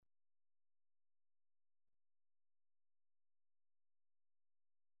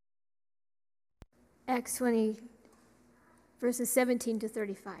Acts 20, verses 17 to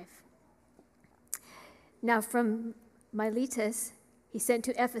 35. Now from Miletus he sent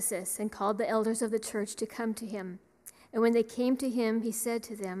to Ephesus and called the elders of the church to come to him. And when they came to him, he said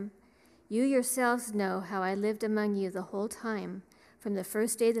to them, "You yourselves know how I lived among you the whole time, from the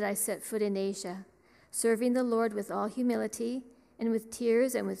first day that I set foot in Asia, serving the Lord with all humility and with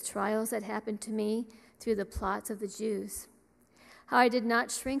tears and with trials that happened to me through the plots of the Jews. How I did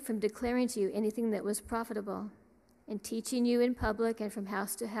not shrink from declaring to you anything that was profitable, and teaching you in public and from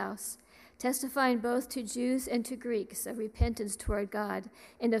house to house, testifying both to Jews and to Greeks of repentance toward God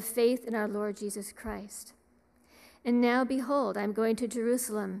and of faith in our Lord Jesus Christ. And now, behold, I am going to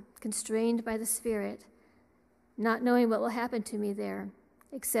Jerusalem, constrained by the Spirit, not knowing what will happen to me there,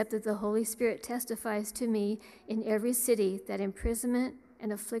 except that the Holy Spirit testifies to me in every city that imprisonment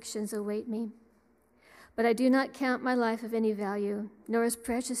and afflictions await me. But I do not count my life of any value, nor as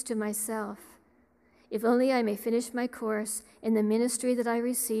precious to myself, if only I may finish my course in the ministry that I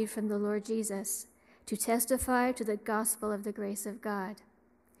received from the Lord Jesus, to testify to the gospel of the grace of God.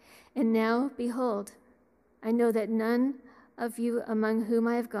 And now, behold, I know that none of you among whom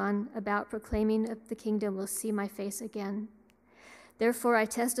I have gone about proclaiming of the kingdom will see my face again. Therefore I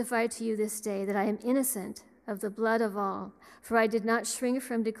testify to you this day that I am innocent of the blood of all, for I did not shrink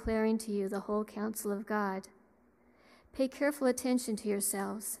from declaring to you the whole counsel of God. Pay careful attention to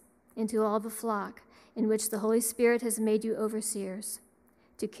yourselves and to all the flock, in which the Holy Spirit has made you overseers,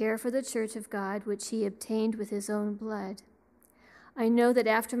 to care for the church of God, which he obtained with his own blood. I know that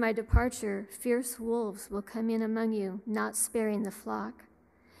after my departure, fierce wolves will come in among you, not sparing the flock.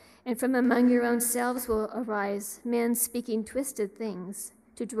 And from among your own selves will arise men speaking twisted things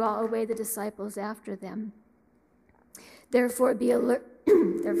to draw away the disciples after them. Therefore be alert,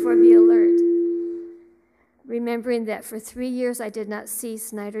 remembering that for 3 years I did not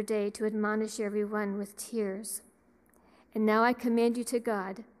cease night or day to admonish everyone with tears. And now I commend you to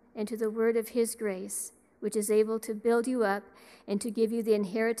God and to the word of his grace, which is able to build you up and to give you the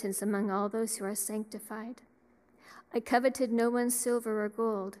inheritance among all those who are sanctified. I coveted no one's silver or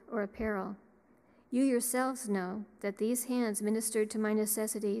gold or apparel. You yourselves know that these hands ministered to my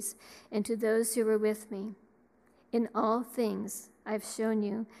necessities and to those who were with me. In all things, I've shown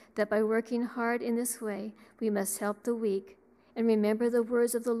you that by working hard in this way, we must help the weak and remember the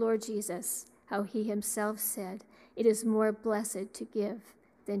words of the Lord Jesus, how he himself said, "It is more blessed to give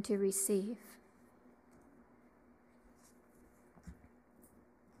than to receive."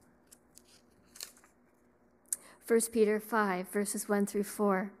 First Peter 5, verses 1 through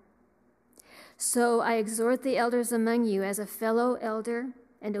 4. So I exhort the elders among you as a fellow elder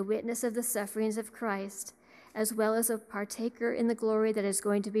and a witness of the sufferings of Christ, as well as a partaker in the glory that is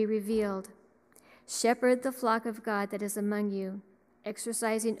going to be revealed. Shepherd the flock of God that is among you,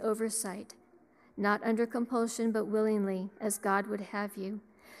 exercising oversight, not under compulsion but willingly, as God would have you,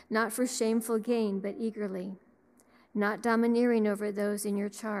 not for shameful gain but eagerly, not domineering over those in your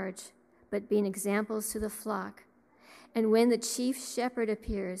charge, but being examples to the flock. And when the chief shepherd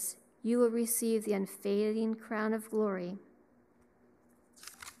appears, you will receive the unfading crown of glory.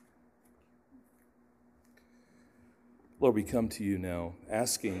 Lord, we come to you now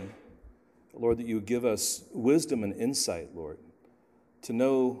asking, Lord, that you would give us wisdom and insight, Lord, to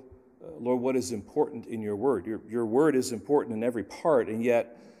know, Lord, what is important in your word. Your word is important in every part, and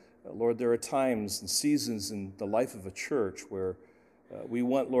yet, Lord, there are times and seasons in the life of a church where we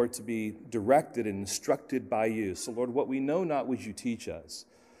want, Lord, to be directed and instructed by you. So, Lord, what we know not, would you teach us?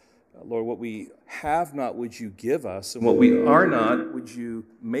 Lord, what we have not, would you give us? And what we are not, would you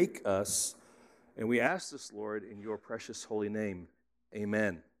make us? And we ask this, Lord, in your precious holy name.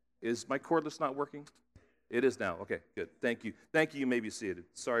 Amen. Is my cordless not working? It is now. Okay, good. Thank you. Thank you. You may be seated.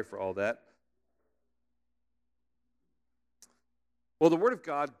 Sorry for all that. Well, the Word of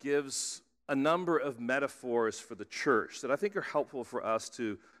God gives a number of metaphors for the church that I think are helpful for us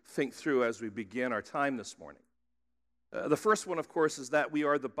to think through as we begin our time this morning. The first one, of course, is that we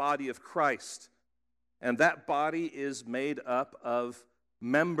are the body of Christ, and that body is made up of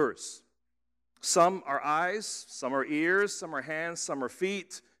members. Some are eyes, some are ears, some are hands, some are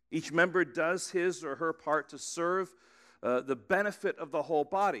feet. Each member does his or her part to serve the benefit of the whole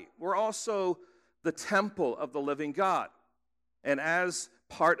body. We're also the temple of the living God. And as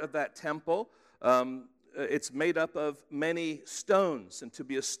part of that temple, it's made up of many stones. And to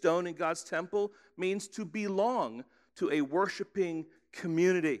be a stone in God's temple means to belong to a worshiping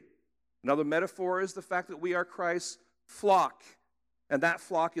community. Another metaphor is the fact that we are Christ's flock, and that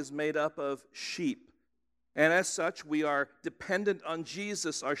flock is made up of sheep. And as such, we are dependent on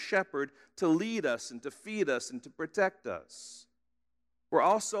Jesus, our shepherd, to lead us and to feed us and to protect us. We're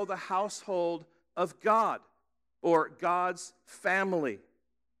also the household of God, or God's family.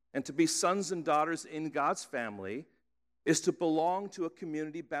 And to be sons and daughters in God's family is to belong to a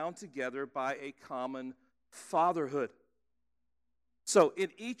community bound together by a common fatherhood. So in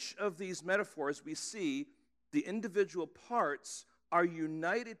each of these metaphors, we see the individual parts are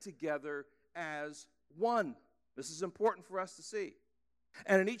united together as one. This is important for us to see.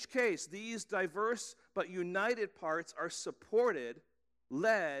 And in each case, these diverse but united parts are supported,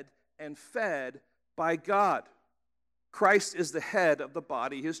 led, and fed by God. Christ is the head of the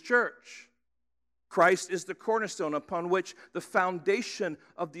body, his church. Christ is the cornerstone upon which the foundation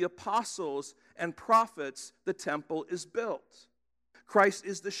of the apostles and prophets, the temple, is built. Christ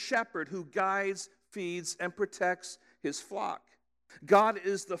is the shepherd who guides, feeds, and protects his flock. God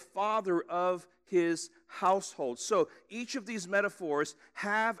is the father of his household. So each of these metaphors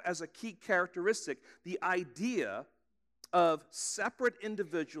have as a key characteristic the idea of separate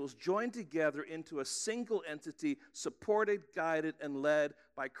individuals joined together into a single entity, supported, guided, and led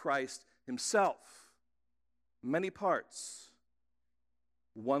by Christ himself. Many parts,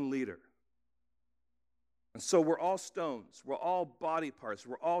 one leader. And so we're all stones, we're all body parts,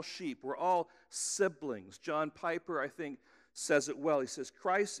 we're all sheep, we're all siblings. John Piper, I think, says it well. He says,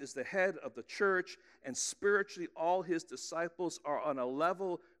 Christ is the head of the church, and spiritually all his disciples are on a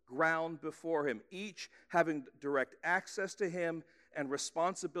level ground before him, each having direct access to him and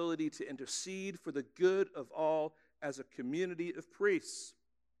responsibility to intercede for the good of all as a community of priests.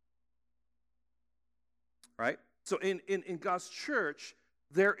 Right? So in God's church,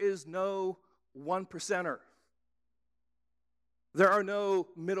 there is no one percenter. There are no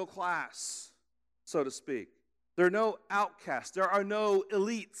middle class, so to speak. There are no outcasts. There are no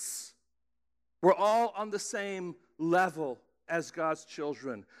elites. We're all on the same level as God's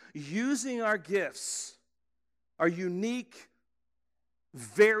children, using our gifts, our unique,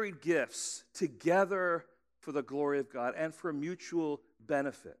 varied gifts, together for the glory of God and for mutual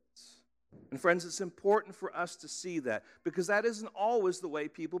benefits. And friends, it's important for us to see that, because that isn't always the way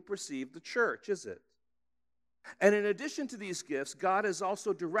people perceive the church, is it? And in addition to these gifts, God has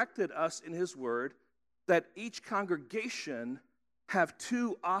also directed us in his word that each congregation have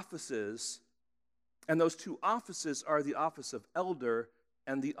two offices, and those two offices are the office of elder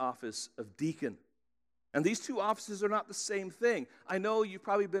and the office of deacon. And these two offices are not the same thing. I know you've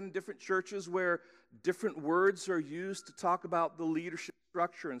probably been in different churches where different words are used to talk about the leadership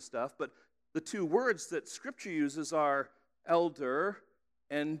structure and stuff, but the two words that Scripture uses are elder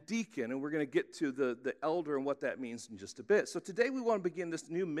and deacon, and we're going to get to the elder and what that means in just a bit. So today we want to begin this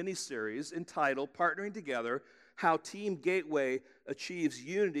new mini-series entitled Partnering Together, How Team Gateway Achieves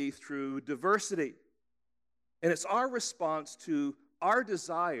Unity Through Diversity. And it's our response to our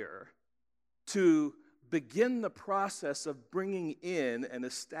desire to begin the process of bringing in and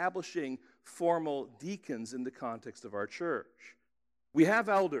establishing formal deacons in the context of our church. We have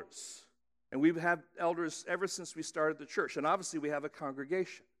elders, and we've had elders ever since we started the church, and obviously we have a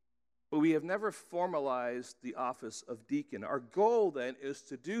congregation, but we have never formalized the office of deacon. Our goal then is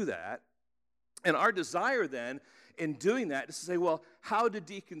to do that, and our desire then in doing that is to say, well, how do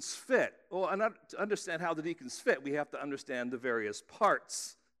deacons fit? Well, to understand how the deacons fit, we have to understand the various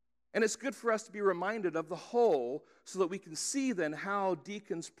parts. And it's good for us to be reminded of the whole so that we can see then how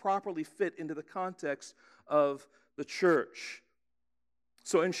deacons properly fit into the context of the church.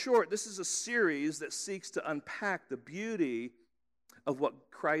 So in short, this is a series that seeks to unpack the beauty of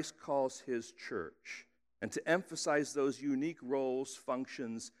what Christ calls his church and to emphasize those unique roles,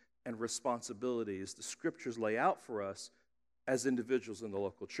 functions, and responsibilities the Scriptures lay out for us as individuals in the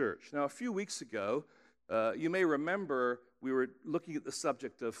local church. Now, a few weeks ago, you may remember we were looking at the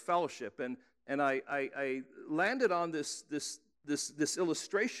subject of fellowship, and I landed on this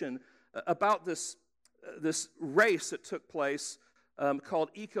illustration about this race that took place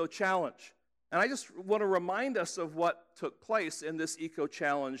called Eco Challenge. And I just want to remind us of what took place in this Eco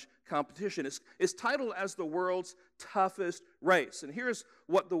Challenge competition. It's titled as the world's toughest race. And here's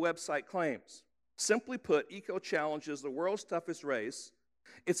what the website claims. Simply put, Eco Challenge is the world's toughest race.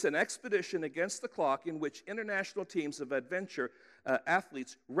 It's an expedition against the clock in which international teams of adventure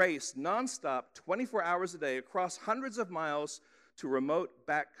athletes race nonstop 24 hours a day across hundreds of miles to remote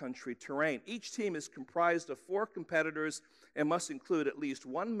backcountry terrain. Each team is comprised of 4 competitors and must include at least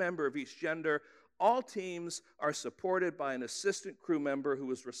one member of each gender. All teams are supported by an assistant crew member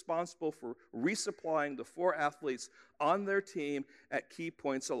who is responsible for resupplying the 4 athletes on their team at key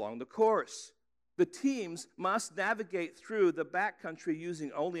points along the course. The teams must navigate through the backcountry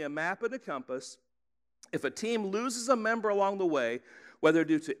using only a map and a compass. If a team loses a member along the way, whether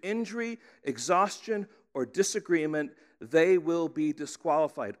due to injury, exhaustion, or disagreement, they will be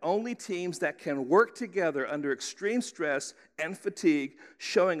disqualified. Only teams that can work together under extreme stress and fatigue,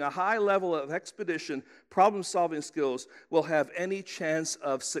 showing a high level of expedition, problem-solving skills, will have any chance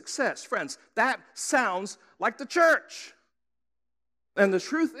of success. Friends, that sounds like the church. And the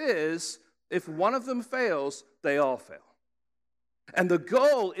truth is, if one of them fails, they all fail. And the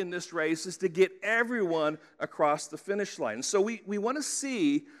goal in this race is to get everyone across the finish line. So we want to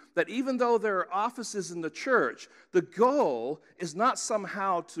see that even though there are offices in the church, the goal is not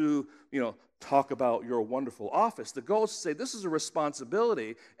somehow to, talk about your wonderful office. The goal is to say this is a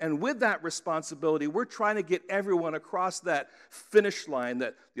responsibility, and with that responsibility, we're trying to get everyone across that finish line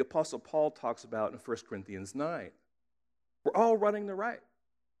that the Apostle Paul talks about in 1 Corinthians 9. We're all running the race,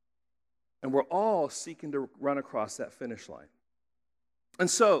 and we're all seeking to run across that finish line. And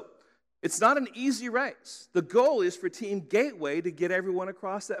so, it's not an easy race. The goal is for Team Gateway to get everyone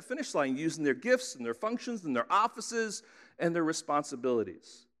across that finish line using their gifts and their functions and their offices and their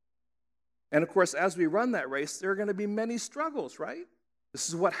responsibilities. And of course, as we run that race, there are going to be many struggles, right? This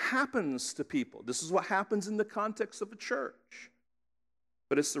is what happens to people. This is what happens in the context of a church.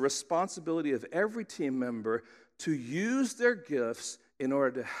 But it's the responsibility of every team member to use their gifts in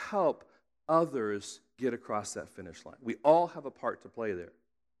order to help others get across that finish line. We all have a part to play there.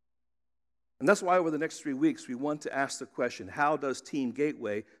 And that's why over the next 3 weeks, we want to ask the question, how does Team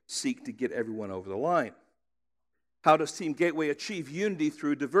Gateway seek to get everyone over the line? How does Team Gateway achieve unity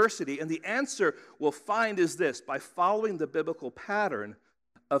through diversity? And the answer we'll find is this: by following the biblical pattern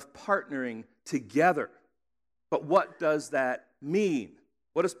of partnering together. But what does that mean?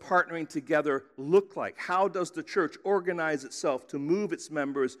 What does partnering together look like? How does the church organize itself to move its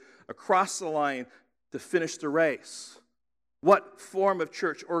members across the line to finish the race? What form of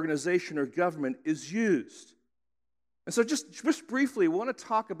church organization or government is used? And so just briefly, we want to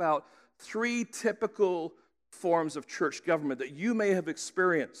talk about 3 typical forms of church government that you may have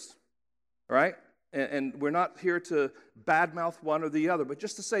experienced, all right? And we're not here to badmouth one or the other, but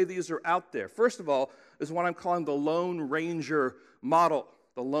just to say these are out there. First of all is what I'm calling the Lone Ranger model,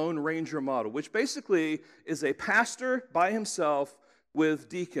 the Lone Ranger model, which basically is a pastor by himself with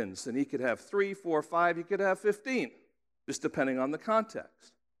deacons. And he could have 3, 4, 5, he could have 15, just depending on the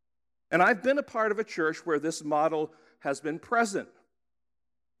context. And I've been a part of a church where this model has been present.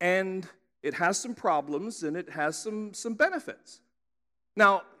 And it has some problems and it has some benefits.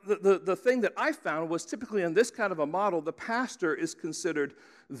 Now, the thing that I found was typically in this kind of a model, the pastor is considered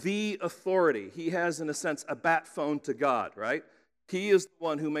the authority. He has, in a sense, a bat phone to God, right? He is the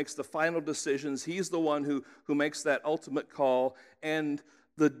one who makes the final decisions. He's the one who makes that ultimate call. And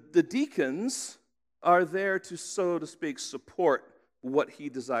the deacons are there to, so to speak, support what he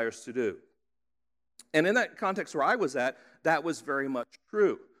desires to do. And in that context where I was at, that was very much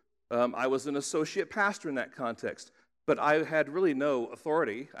true. I was an associate pastor in that context, but I had really no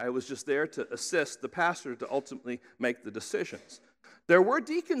authority. I was just there to assist the pastor to ultimately make the decisions. There were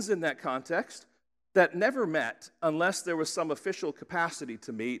deacons in that context that never met unless there was some official capacity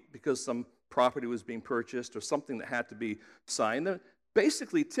to meet because some property was being purchased or something that had to be signed.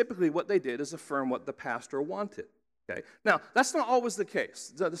 Basically, typically what they did is affirm what the pastor wanted. Okay. Now, that's not always the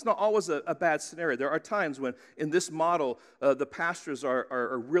case. That's not always a bad scenario. There are times when, in this model, the pastors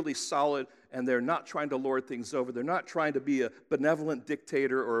are really solid and they're not trying to lord things over. They're not trying to be a benevolent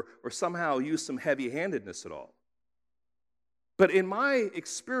dictator or somehow use some heavy-handedness at all. But in my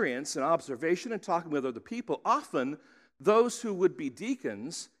experience and observation and talking with other people, often those who would be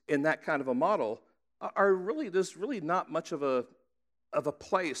deacons in that kind of a model there's really not much of a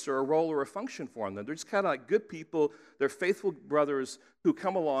place or a role or a function for them. They're just kind of like good people. They're faithful brothers who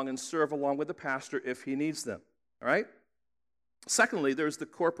come along and serve along with the pastor if he needs them, all right? Secondly, there's the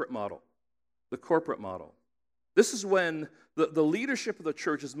corporate model. The corporate model. This is when the leadership of the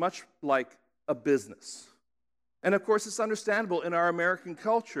church is much like a business. And of course, it's understandable in our American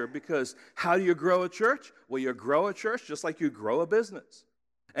culture because how do you grow a church? Well, you grow a church just like you grow a business.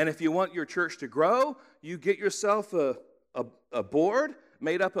 And if you want your church to grow, you get yourself a board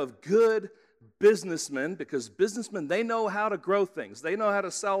made up of good businessmen, because businessmen, they know how to grow things. They know how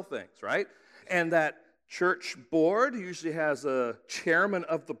to sell things, right? And that church board usually has a chairman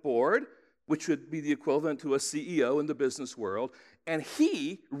of the board, which would be the equivalent to a CEO in the business world, and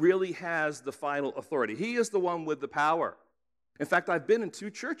he really has the final authority. He is the one with the power. In fact, I've been in 2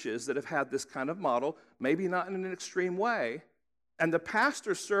 churches that have had this kind of model, maybe not in an extreme way, and the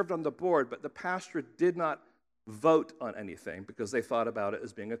pastor served on the board, but the pastor did not vote on anything because they thought about it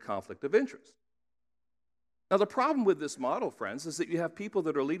as being a conflict of interest. Now, the problem with this model, friends, is that you have people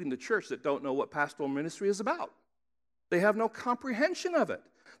that are leading the church that don't know what pastoral ministry is about. They have no comprehension of it.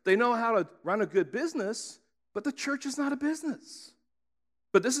 They know how to run a good business, but the church is not a business.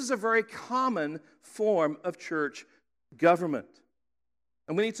 But this is a very common form of church government.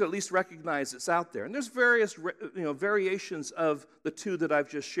 And we need to at least recognize it's out there. And there's various variations of the two that I've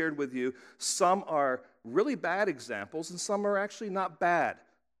just shared with you. Some are really bad examples, and some are actually not bad.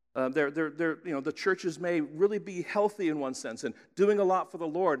 The churches may really be healthy in one sense and doing a lot for the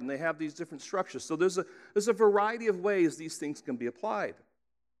Lord, and they have these different structures. So there's a variety of ways these things can be applied.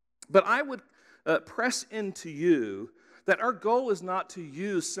 But I would press into you that our goal is not to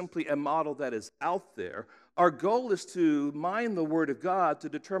use simply a model that is out there. Our goal is to mine the Word of God to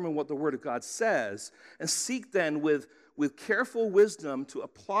determine what the Word of God says and seek then with careful wisdom to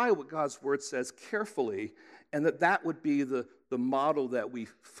apply what God's Word says carefully, and that would be the model that we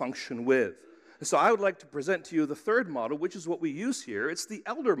function with. And so I would like to present to you the third model, which is what we use here. It's the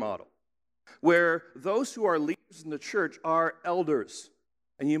elder model, where those who are leaders in the church are elders.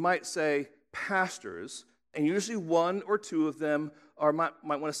 And you might say pastors, and usually one or two of them might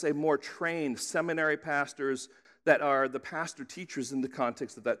want to say more trained seminary pastors that are the pastor teachers in the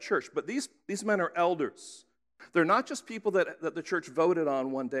context of that church. But these men are elders. They're not just people that the church voted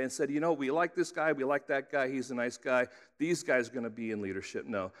on one day and said, we like this guy, we like that guy, he's a nice guy, these guys are going to be in leadership.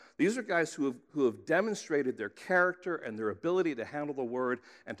 No, these are guys who have demonstrated their character and their ability to handle the word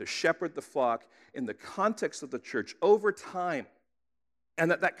and to shepherd the flock in the context of the church over time.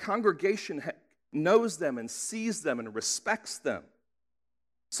 And that congregation knows them and sees them and respects them.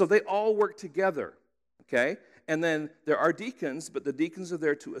 So they all work together, okay? And then there are deacons, but the deacons are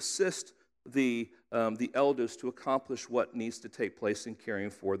there to assist the elders to accomplish what needs to take place in caring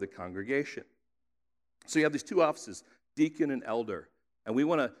for the congregation. So you have these two offices, deacon and elder. And we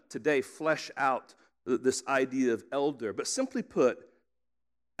want to today flesh out this idea of elder. But simply put,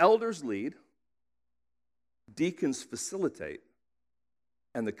 elders lead, deacons facilitate,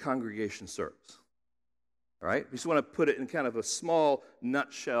 and the congregation serves. All right? We just want to put it in kind of a small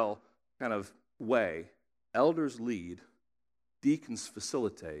nutshell kind of way. Elders lead, deacons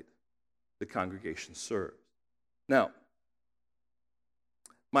facilitate, the congregation serves. Now,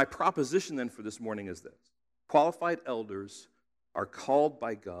 my proposition then for this morning is this. Qualified elders are called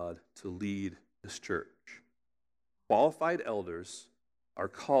by God to lead His church. Qualified elders are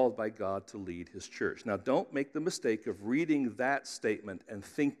called by God to lead His church. Now, don't make the mistake of reading that statement and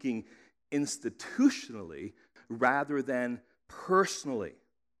thinking institutionally rather than personally.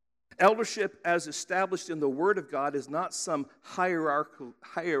 Eldership, as established in the Word of God, is not some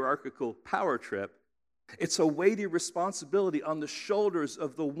hierarchical power trip. It's a weighty responsibility on the shoulders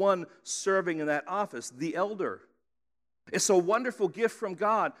of the one serving in that office, the elder. It's a wonderful gift from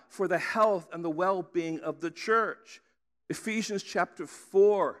God for the health and the well-being of the church. Ephesians chapter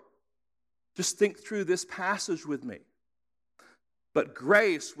 4. Just think through this passage with me. But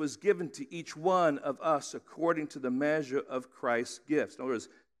grace was given to each one of us according to the measure of Christ's gifts. In other words,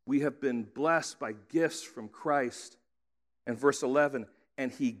 we have been blessed by gifts from Christ. And verse 11,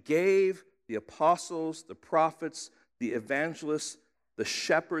 and He gave the apostles, the prophets, the evangelists, the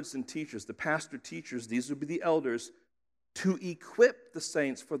shepherds and teachers, the pastor teachers, these would be the elders, to equip the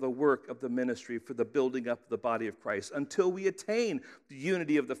saints for the work of the ministry, for the building up of the body of Christ, until we attain the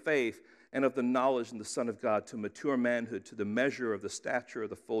unity of the faith and of the knowledge of the Son of God, to mature manhood, to the measure of the stature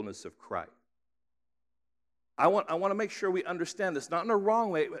of the fullness of Christ. I want to make sure we understand this, not in a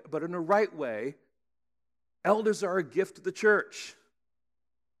wrong way, but in a right way. Elders are a gift to the church.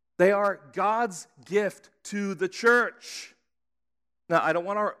 They are God's gift to the church. Now, I don't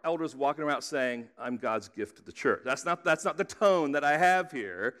want our elders walking around saying, I'm God's gift to the church. That's not the tone that I have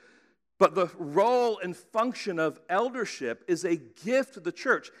here. But the role and function of eldership is a gift to the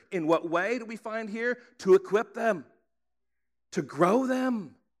church. In what way do we find here? To equip them, to grow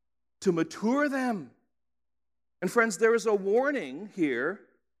them, to mature them. And friends, there is a warning here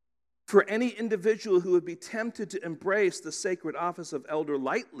for any individual who would be tempted to embrace the sacred office of elder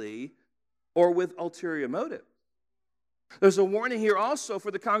lightly or with ulterior motive. There's a warning here also for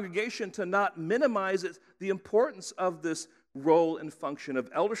the congregation to not minimize the importance of this role and function of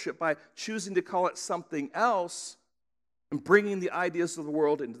eldership by choosing to call it something else and bringing the ideas of the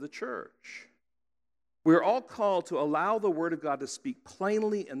world into the church. We're all called to allow the Word of God to speak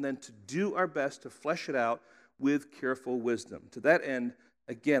plainly and then to do our best to flesh it out with careful wisdom. To that end,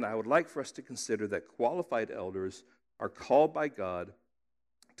 again, I would like for us to consider that qualified elders are called by God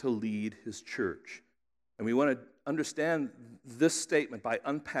to lead His church. And we want to understand this statement by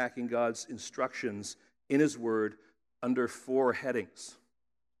unpacking God's instructions in His Word under 4 headings.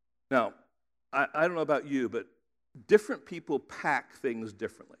 Now, I don't know about you, but different people pack things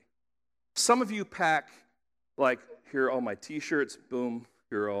differently. Some of you pack, like, here are all my t-shirts, boom,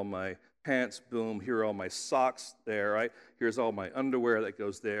 Here are all my pants, boom. Here are all my socks there, right? Here's all my underwear that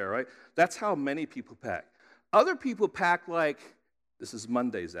goes there, right? That's how many people pack. Other people pack like, this is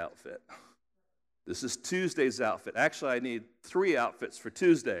Monday's outfit. This is Tuesday's outfit. Actually, I need 3 outfits for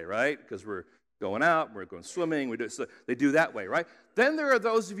Tuesday, right? Because we're going out, we're going swimming, so they do that way, right? Then there are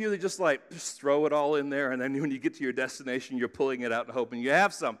those of you that just throw it all in there, and then when you get to your destination, you're pulling it out and hoping you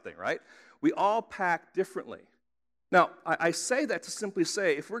have something, right? We all pack differently. Now, I say that to simply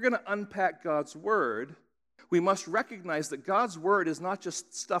say, if we're going to unpack God's Word, we must recognize that God's Word is not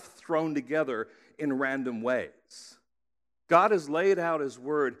just stuff thrown together in random ways. God has laid out His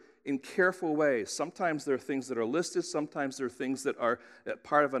Word in careful ways. Sometimes there are things that are listed, sometimes there are things that are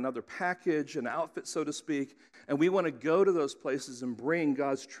part of another package, an outfit, so to speak, and we want to go to those places and bring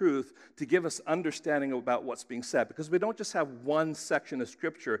God's truth to give us understanding about what's being said, because we don't just have one section of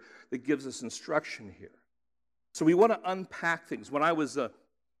Scripture that gives us instruction here. So we want to unpack things. When I was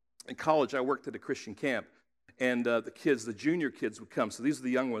in college, I worked at a Christian camp, and the junior kids would come. So these are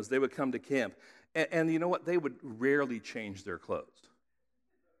the young ones. They would come to camp, and you know what? They would rarely change their clothes.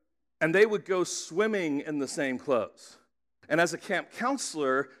 And they would go swimming in the same clothes. And as a camp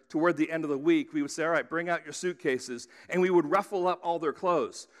counselor, toward the end of the week, we would say, all right, bring out your suitcases. And we would ruffle up all their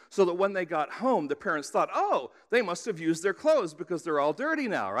clothes so that when they got home, the parents thought, oh, they must have used their clothes because they're all dirty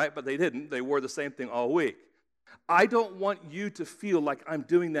now, right? But they didn't. They wore the same thing all week. I don't want you to feel like I'm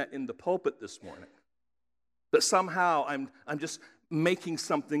doing that in the pulpit this morning, that somehow I'm just making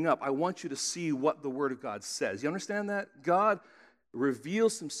something up. I want you to see what the Word of God says. You understand that? God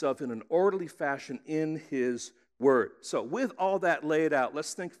reveals Himself in an orderly fashion in His Word. So with all that laid out,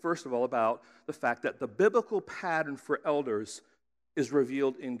 let's think first of all about the fact that the biblical pattern for elders is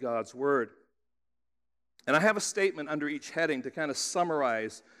revealed in God's Word. And I have a statement under each heading to kind of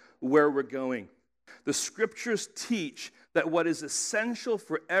summarize where we're going. The Scriptures teach that what is essential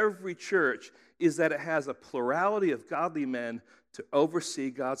for every church is that it has a plurality of godly men to oversee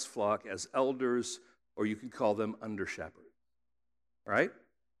God's flock as elders, or you could call them under-shepherds. Right?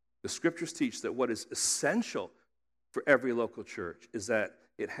 The Scriptures teach that what is essential for every local church is that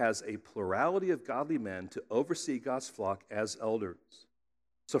it has a plurality of godly men to oversee God's flock as elders.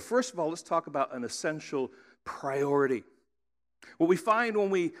 So first of all, let's talk about an essential priority. What we find when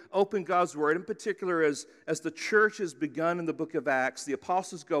we open God's Word, in particular as the church has begun in the book of Acts, the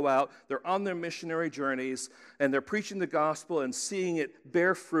apostles go out, they're on their missionary journeys, and they're preaching the gospel and seeing it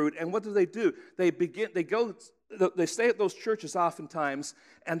bear fruit. And what do? They stay at those churches oftentimes,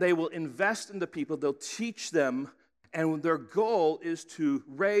 and they will invest in the people, they'll teach them, and their goal is to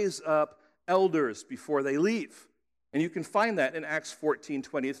raise up elders before they leave. And you can find that in Acts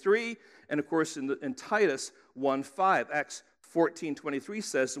 14:23, and of course in Titus 1:5. Acts 14:23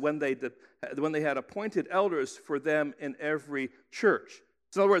 says when they had appointed elders for them in every church.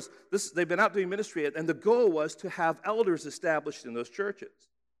 So in other words, they've been out doing ministry, and the goal was to have elders established in those churches.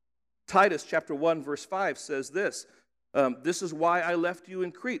 Titus chapter 1, verse 5 says this, this is why I left you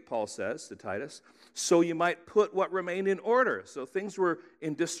in Crete, Paul says to Titus, so you might put what remained in order. So things were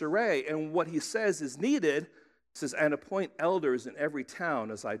in disarray, and what he says is needed. He says, and appoint elders in every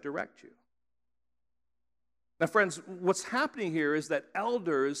town as I direct you. Now, friends, what's happening here is that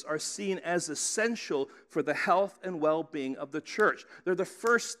elders are seen as essential for the health and well-being of the church. They're the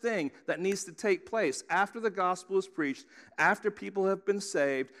first thing that needs to take place after the gospel is preached, after people have been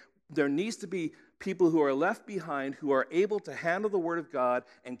saved. There needs to be people who are left behind who are able to handle the Word of God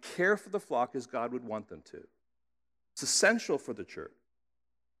and care for the flock as God would want them to. It's essential for the church.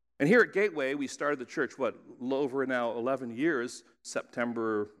 And here at Gateway, we started the church, a little over now 11 years,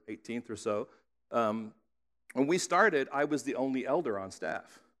 September 18th or so. When we started, I was the only elder on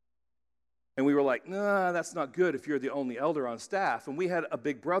staff. And we were like, nah, that's not good if you're the only elder on staff. And we had a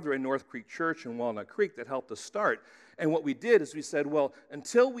big brother in North Creek Church in Walnut Creek that helped us start. And what we did is we said, well,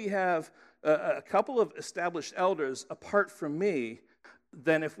 until we have a couple of established elders apart from me,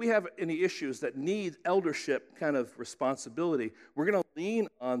 then if we have any issues that need eldership kind of responsibility, we're going to lean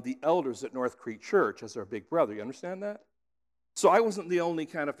on the elders at North Creek Church as our big brother. You understand that? So I wasn't the only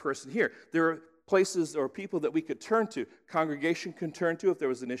kind of person here. There are places or people that we could turn to, congregation can turn to if there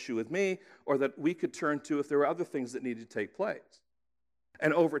was an issue with me, or that we could turn to if there were other things that needed to take place.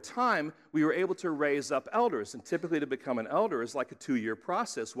 And over time, we were able to raise up elders. And typically to become an elder is like a 2-year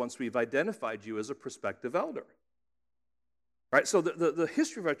process once we've identified you as a prospective elder. Right? So the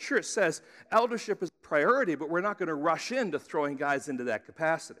history of our church says eldership is a priority, but we're not going to rush into throwing guys into that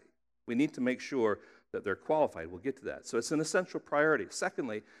capacity. We need to make sure that they're qualified. We'll get to that. So it's an essential priority.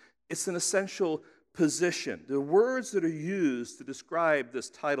 Secondly, it's an essential position. The words that are used to describe this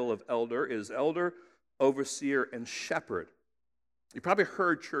title of elder is elder, overseer, and shepherd. You probably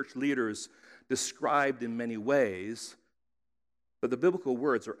heard church leaders described in many ways, but the biblical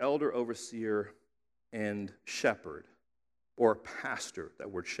words are elder, overseer, and shepherd, or pastor. That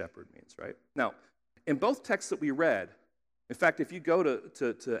word shepherd means, right? Now, in both texts that we read, in fact, if you go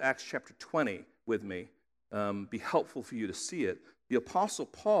to Acts chapter 20 with me, be helpful for you to see it. The Apostle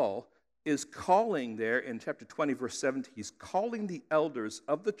Paul is calling there in chapter 20, verse 17, he's calling the elders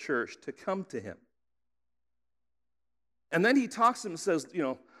of the church to come to him. And then he talks to them and says,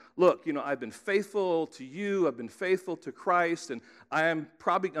 look, I've been faithful to you, I've been faithful to Christ, and I'm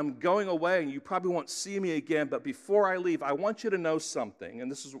going away, and you probably won't see me again, but before I leave, I want you to know something. And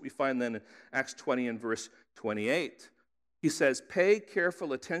this is what we find then in Acts 20 and verse 28. He says, pay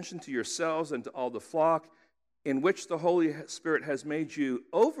careful attention to yourselves and to all the flock in which the Holy Spirit has made you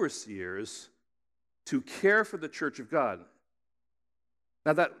overseers to care for the church of God.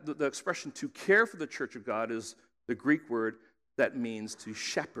 Now, the expression to care for the church of God is the Greek word that means to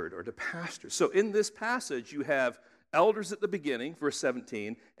shepherd or to pastor. So in this passage, you have elders at the beginning, verse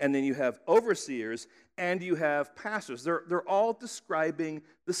 17, and then you have overseers and you have pastors. They're all describing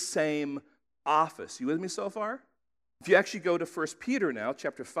the same office. You with me so far? If you actually go to 1 Peter now,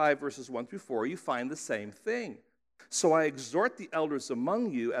 chapter 5, verses 1 through 4, you find the same thing. So I exhort the elders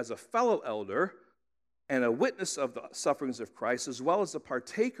among you as a fellow elder and a witness of the sufferings of Christ, as well as a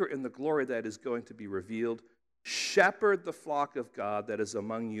partaker in the glory that is going to be revealed. Shepherd the flock of God that is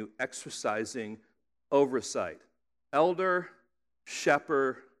among you, exercising oversight. Elder,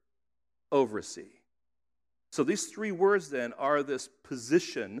 shepherd, oversee. So these three words then are this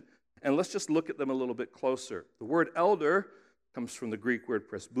position, and let's just look at them a little bit closer. The word elder comes from the Greek word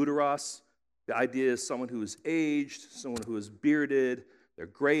presbyteros. The idea is someone who is aged, someone who is bearded, they're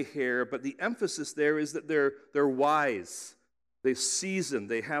gray hair, but the emphasis there is that they're wise, they're seasoned,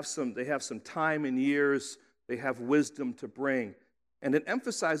 they have some time and years. They have wisdom to bring. And it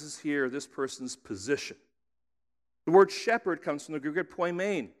emphasizes here this person's position. The word shepherd comes from the Greek word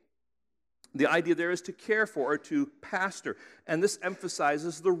poimen. The idea there is to care for or to pastor. And this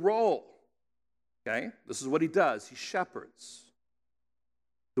emphasizes the role. Okay? This is what he does. He shepherds.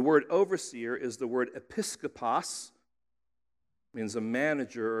 The word overseer is the word episkopos. Means a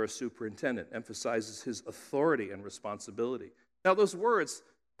manager or a superintendent. Emphasizes his authority and responsibility. Now those words,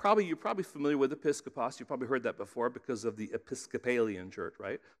 you're probably familiar with episkopos. You've probably heard that before because of the Episcopalian church,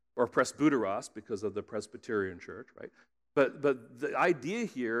 right? Or presbyteros because of the Presbyterian church, right? But the idea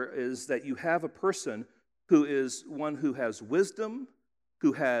here is that you have a person who is one who has wisdom,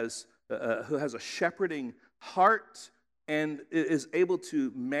 who has a shepherding heart, and is able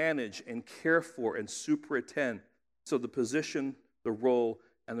to manage and care for and superintend. So the position, the role,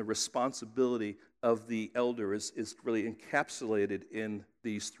 and the responsibility of the elder is really encapsulated in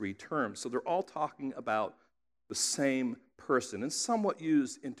these three terms. So they're all talking about the same person and somewhat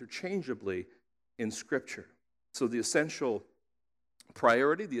used interchangeably in Scripture. So the essential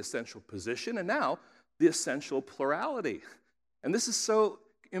priority, the essential position, and now the essential plurality. And this is so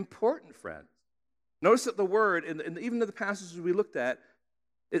important, friends. Notice that the word, and even in the passages we looked at,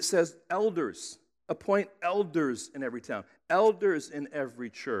 it says elders. Appoint elders in every town, elders in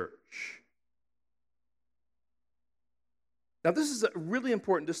every church. Now, this is a really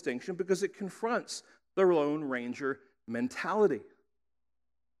important distinction because it confronts the Lone Ranger mentality.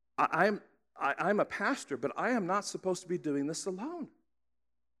 I'm a pastor, but I am not supposed to be doing this alone.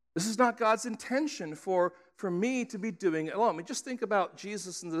 This is not God's intention for me to be doing it alone. I mean, just think about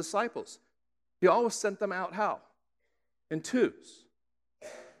Jesus and the disciples. He always sent them out how? In twos.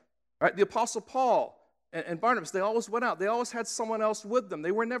 All right, the Apostle Paul and Barnabas, they always went out. They always had someone else with them.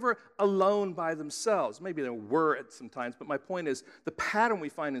 They were never alone by themselves. Maybe they were at some times, but my point is the pattern we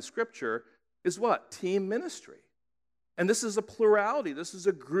find in Scripture is what? Team ministry. And this is a plurality. This is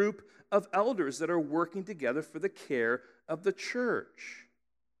a group of elders that are working together for the care of the church.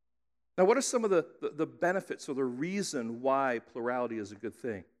 Now, what are some of the benefits or the reason why plurality is a good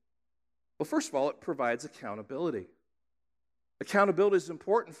thing? Well, first of all, it provides accountability. Accountability is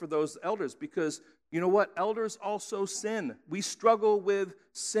important for those elders because, you know what? Elders also sin. We struggle with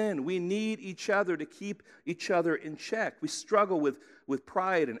sin. We need each other to keep each other in check. We struggle with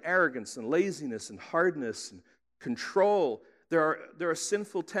pride and arrogance and laziness and hardness and control. There are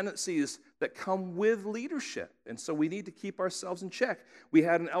sinful tendencies that come with leadership, and so we need to keep ourselves in check. We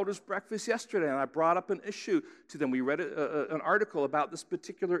had an elders' breakfast yesterday, and I brought up an issue to them. We read an article about this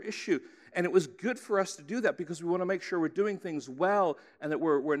particular issue, and it was good for us to do that because we want to make sure we're doing things well and that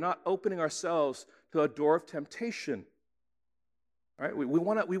we're not opening ourselves to a door of temptation. All right? We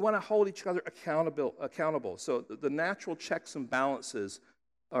want to hold each other accountable. So the natural checks and balances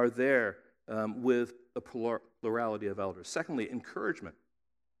are there with a plurality of elders. Secondly, encouragement.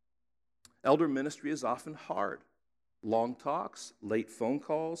 Elder ministry is often hard. Long talks, late phone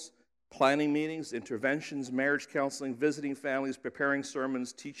calls, planning meetings, interventions, marriage counseling, visiting families, preparing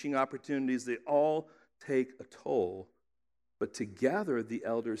sermons, teaching opportunities, they all take a toll. But together, the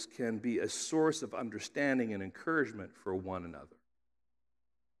elders can be a source of understanding and encouragement for one another.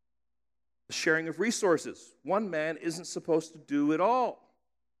 The sharing of resources. One man isn't supposed to do it all.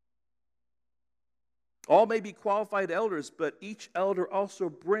 All may be qualified elders, but each elder also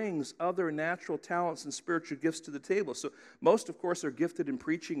brings other natural talents and spiritual gifts to the table. So most, of course, are gifted in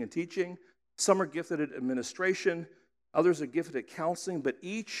preaching and teaching. Some are gifted at administration. Others are gifted at counseling. But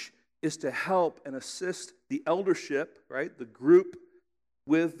each is to help and assist the eldership, right, the group,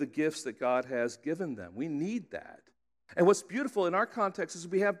 with the gifts that God has given them. We need that. And what's beautiful in our context is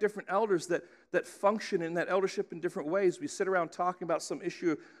we have different elders that function in that eldership in different ways. We sit around talking about some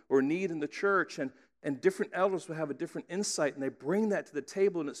issue or need in the church, and different elders will have a different insight, and they bring that to the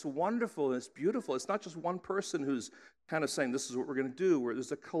table, and it's wonderful, and it's beautiful. It's not just one person who's kind of saying, this is what we're going to do, where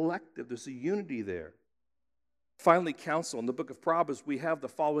there's a collective, there's a unity there. Finally, counsel. In the book of Proverbs, we have the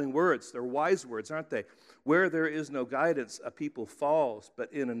following words. They're wise words, aren't they? Where there is no guidance, a people falls,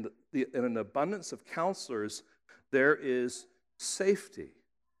 but in an abundance of counselors, there is safety.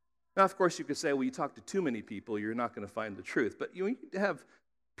 Now, of course, you could say, well, you talk to too many people, you're not going to find the truth. But you need to have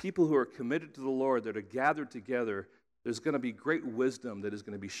people who are committed to the Lord, that are gathered together. There's going to be great wisdom that is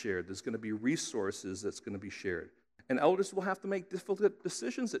going to be shared. There's going to be resources that's going to be shared. And elders will have to make difficult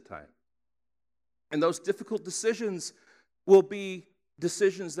decisions at times. And those difficult decisions will be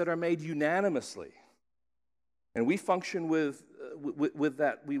decisions that are made unanimously. And we function with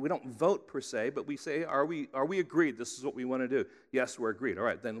that. We don't vote per se, but we say, are we agreed? This is what we want to do. Yes, we're agreed. All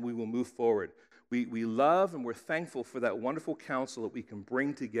right, then we will move forward. We love and we're thankful for that wonderful counsel that we can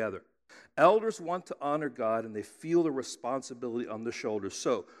bring together. Elders want to honor God, and they feel the responsibility on their shoulders.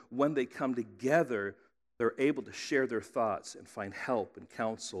 So when they come together, they're able to share their thoughts and find help and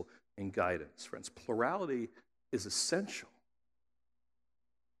counsel and guidance. Friends, plurality is essential.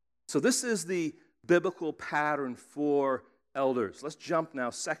 So this is the biblical pattern for elders. Let's jump now,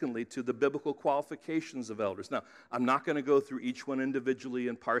 secondly, to the biblical qualifications of elders. Now, I'm not going to go through each one individually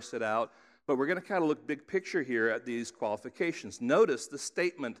and parse it out, but we're going to kind of look big picture here at these qualifications. Notice the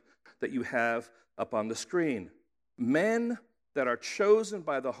statement that you have up on the screen. Men that are chosen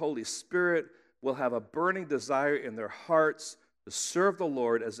by the Holy Spirit will have a burning desire in their hearts to serve the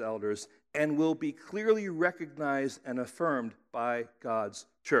Lord as elders and will be clearly recognized and affirmed by God's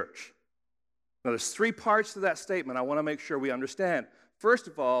church. Now, there's three parts to that statement I want to make sure we understand. First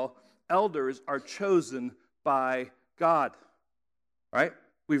of all, elders are chosen by God, right?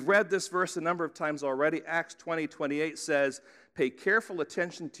 We've read this verse a number of times already. Acts 20:28 says, "Pay careful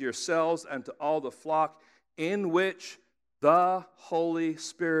attention to yourselves and to all the flock in which the Holy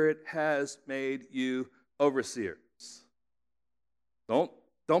Spirit has made you overseers."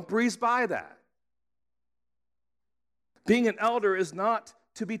 Don't breeze by that. Being an elder is not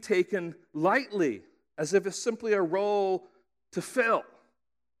to be taken lightly, as if it's simply a role to fill.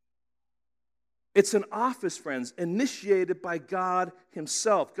 It's an office, friends, initiated by God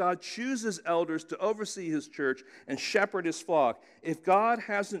himself. God chooses elders to oversee his church and shepherd his flock. If God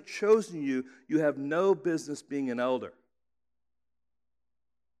hasn't chosen you, you have no business being an elder.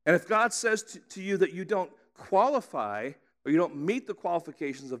 And if God says to you that you don't qualify or you don't meet the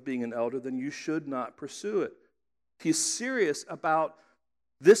qualifications of being an elder, then you should not pursue it. He's serious about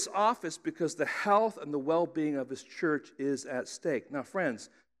this office because the health and the well-being of his church is at stake. Now, friends,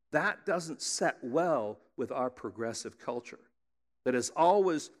 that doesn't set well with our progressive culture that is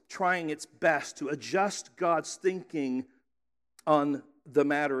always trying its best to adjust God's thinking on the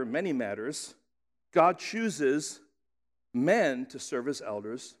matter, many matters. God chooses men to serve as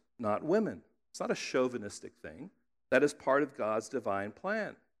elders, not women. It's not a chauvinistic thing. That is part of God's divine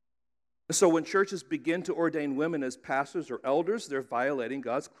plan. So when churches begin to ordain women as pastors or elders, they're violating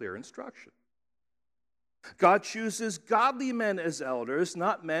God's clear instruction. God chooses godly men as elders,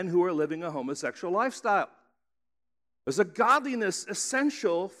 not men who are living a homosexual lifestyle. There's a godliness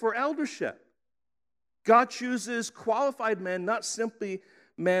essential for eldership. God chooses qualified men, not simply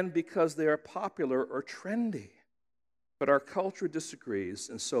men because they are popular or trendy. But our culture disagrees,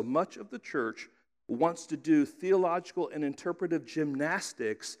 and so much of the church wants to do theological and interpretive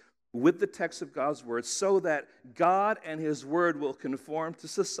gymnastics with the text of God's word so that God and his word will conform to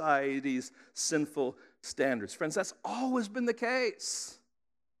society's sinful standards. Friends, that's always been the case.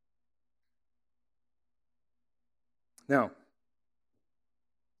 Now,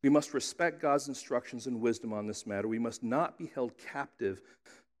 we must respect God's instructions and wisdom on this matter. We must not be held captive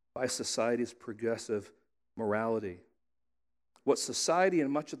by society's progressive morality. What society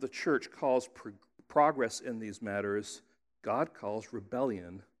and much of the church calls progress in these matters, God calls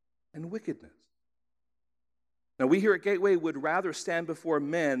rebellion and wickedness. Now, we here at Gateway would rather stand before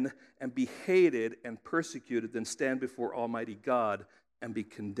men and be hated and persecuted than stand before Almighty God and be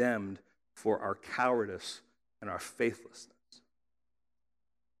condemned for our cowardice and our faithlessness.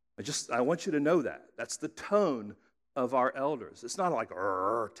 I want you to know that. That's the tone of our elders. It's not like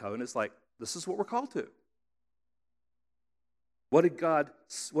tone. It's like, this is what we're called to. What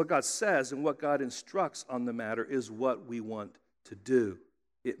God says and what God instructs on the matter is what we want to do.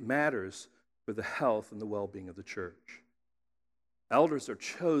 It matters for the health and the well-being of the church. Elders are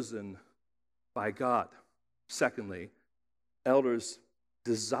chosen by God. Secondly, elders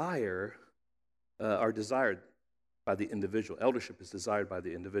are desired by the individual. Eldership is desired by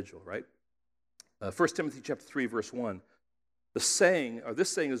the individual, right? 1 Timothy chapter 3, verse 1. This saying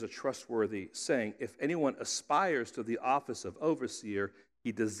is a trustworthy saying. If anyone aspires to the office of overseer,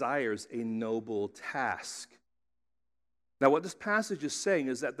 he desires a noble task. Now, what this passage is saying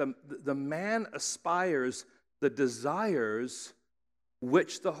is that the man aspires the desires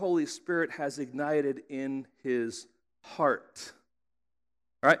which the Holy Spirit has ignited in his heart.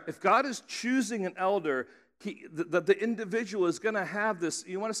 All right? If God is choosing an elder, the individual is going to have this,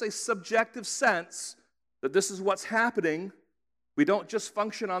 you want to say, subjective sense that this is what's happening. We don't just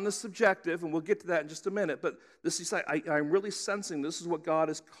function on the subjective, and we'll get to that in just a minute, but this is like, I'm really sensing this is what God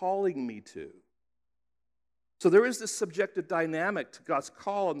is calling me to. So there is this subjective dynamic to God's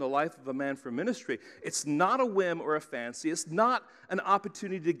call in the life of a man for ministry. It's not a whim or a fancy. It's not an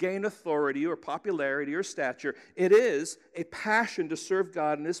opportunity to gain authority or popularity or stature. It is a passion to serve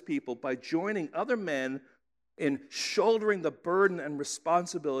God and his people by joining other men in shouldering the burden and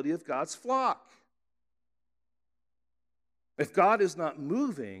responsibility of God's flock. If God is not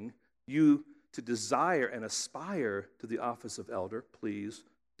moving you to desire and aspire to the office of elder, please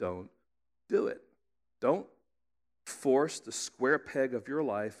don't do it. Don't force the square peg of your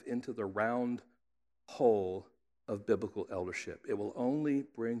life into the round hole of biblical eldership. It will only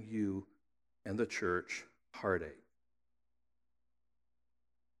bring you and the church heartache.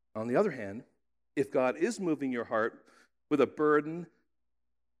 On the other hand, if God is moving your heart with a burden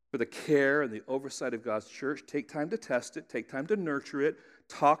for the care and the oversight of God's church, take time to test it, take time to nurture it,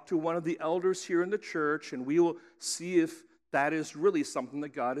 talk to one of the elders here in the church, and we will see if that is really something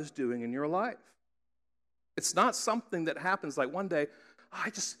that God is doing in your life. It's not something that happens like one day, I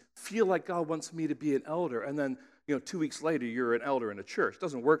just feel like God wants me to be an elder, and then 2 weeks later you're an elder in a church. It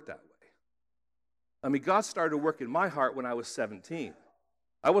doesn't work that way. I mean, God started working in my heart when I was 17.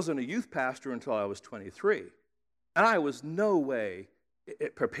 I wasn't a youth pastor until I was 23, and I was no way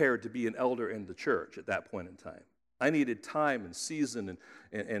prepared to be an elder in the church at that point in time. I needed time and season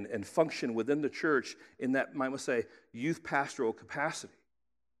and function within the church in that, I must say, youth pastoral capacity.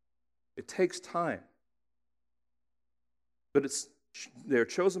 It takes time. But they're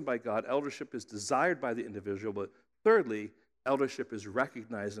chosen by God. Eldership is desired by the individual. But thirdly, eldership is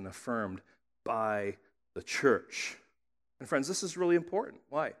recognized and affirmed by the church. And friends, this is really important.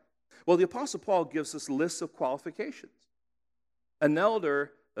 Why? Well, the Apostle Paul gives us lists of qualifications. An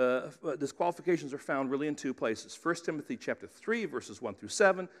elder, these qualifications are found really in two places. 1 Timothy chapter 3, verses 1 through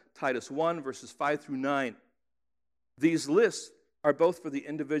 7, Titus 1, verses 5 through 9. These lists are both for the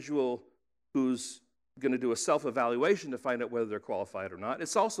individual who's going to do a self-evaluation to find out whether they're qualified or not.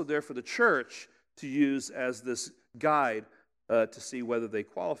 It's also there for the church to use as this guide to see whether they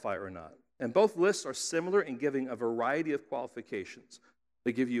qualify or not. And both lists are similar in giving a variety of qualifications.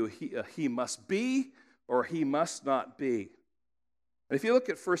 They give you a he must be or he must not be. And if you look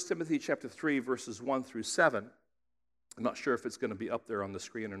at 1 Timothy chapter 3, verses 1 through 7, I'm not sure if it's going to be up there on the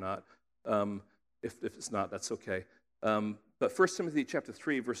screen or not. If it's not, that's okay. But 1 Timothy chapter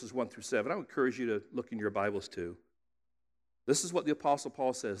 3, verses 1 through 7, I would encourage you to look in your Bibles too. This is what the Apostle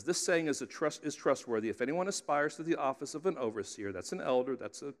Paul says. This saying is trustworthy. If anyone aspires to the office of an overseer, that's an elder,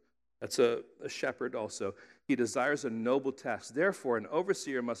 that's a shepherd also, he desires a noble task. Therefore, an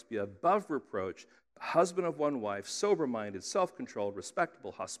overseer must be above reproach, a husband of one wife, sober-minded, self-controlled,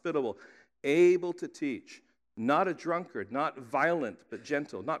 respectable, hospitable, able to teach, not a drunkard, not violent, but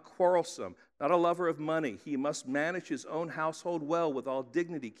gentle, not quarrelsome, not a lover of money. He must manage his own household well with all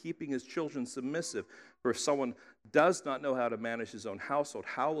dignity, keeping his children submissive. For if someone does not know how to manage his own household,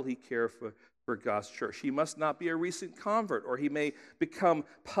 how will he care for God's church? He must not be a recent convert, or he may become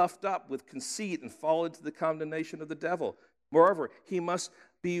puffed up with conceit and fall into the condemnation of the devil. Moreover, he must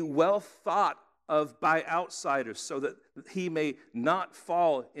be well thought of by outsiders, so that he may not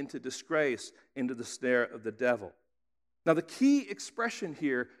fall into disgrace, into the snare of the devil. Now, the key expression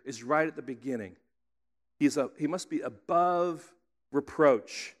here is right at the beginning. He must be above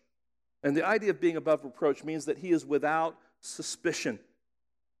reproach. And the idea of being above reproach means that he is without suspicion.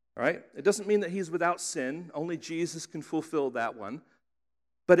 All right? It doesn't mean that he's without sin. Only Jesus can fulfill that one.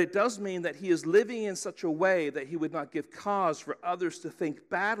 But it does mean that he is living in such a way that he would not give cause for others to think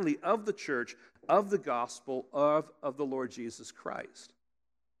badly of the church, of the gospel, of the Lord Jesus Christ.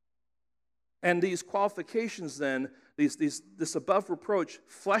 And these qualifications then, this above reproach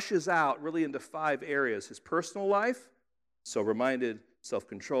fleshes out really into 5 areas. His personal life, sober-minded,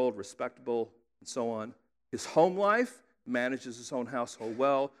 self-controlled, respectable, and so on. His home life, manages his own household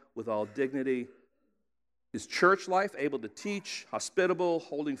well, with all dignity. His church life, able to teach, hospitable,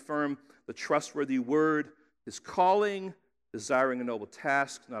 holding firm the trustworthy word. His calling, desiring a noble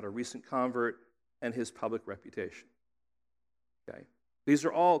task, not a recent convert. And his public reputation. Okay? These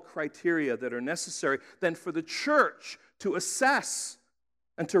are all criteria that are necessary then for the church to assess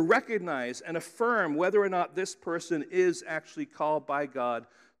and to recognize and affirm whether or not this person is actually called by God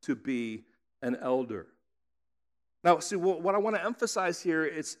to be an elder. Now, see, what I want to emphasize here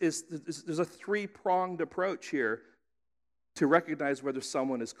is there's a 3-pronged approach here to recognize whether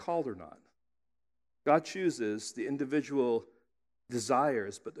someone is called or not. God chooses, the individual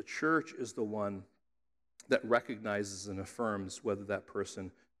desires, but the church is the one that recognizes and affirms whether that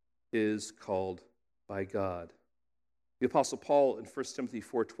person is called by God. The Apostle Paul in 1 Timothy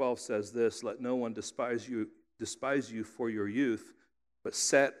 4:12 says this, "Let no one despise you for your youth, but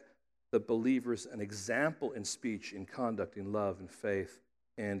set the believers an example in speech, in conduct, in love, in faith,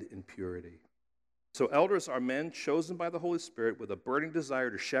 and in purity." So elders are men chosen by the Holy Spirit with a burning desire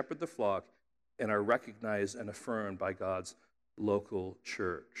to shepherd the flock and are recognized and affirmed by God's local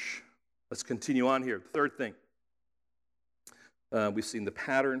church. Let's continue on here. Third thing. We've seen the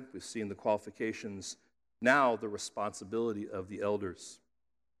pattern. We've seen the qualifications. Now the responsibility of the elders.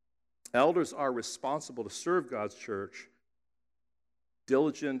 Elders are responsible to serve God's church,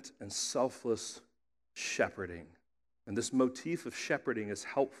 diligent and selfless shepherding. And this motif of shepherding is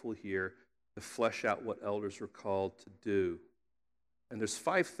helpful here to flesh out what elders were called to do. And there's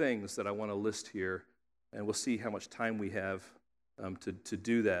 5 things that I want to list here, and we'll see how much time we have to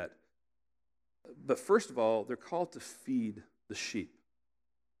do that. But first of all, they're called to feed the sheep.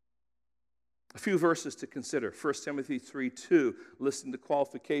 A few verses to consider. 1 Timothy 3:2, listing the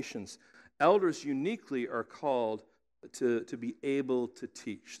qualifications. Elders uniquely are called to be able to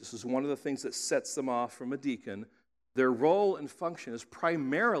teach. This is one of the things that sets them off from a deacon. Their role and function is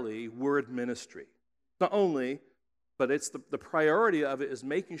primarily word ministry. Not only, but it's the priority of it is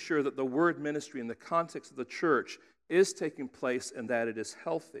making sure that the word ministry in the context of the church is taking place and that it is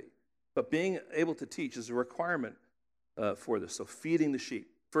healthy. But being able to teach is a requirement for this. So feeding the sheep.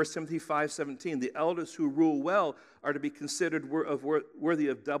 1 Timothy 5:17, the elders who rule well are to be considered worthy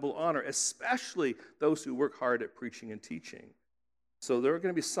of double honor, especially those who work hard at preaching and teaching. So there are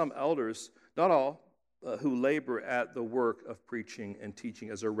going to be some elders, not all, who labor at the work of preaching and teaching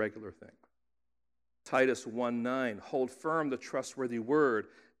as a regular thing. Titus 1:9, hold firm the trustworthy word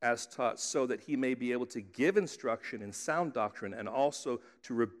as taught, so that he may be able to give instruction in sound doctrine and also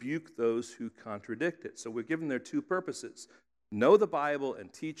to rebuke those who contradict it. So we're given there 2 purposes. Know the Bible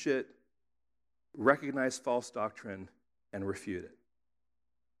and teach it, recognize false doctrine, and refute it.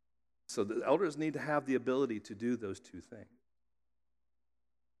 So the elders need to have the ability to do those 2 things.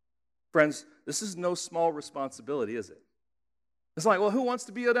 Friends, this is no small responsibility, is it? It's like, well, who wants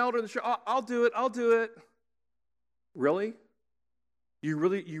to be an elder in the church? I'll do it. Really? You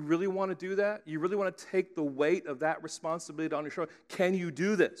really want to do that? You really want to take the weight of that responsibility on your shoulder? Can you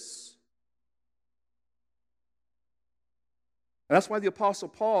do this? And that's why the Apostle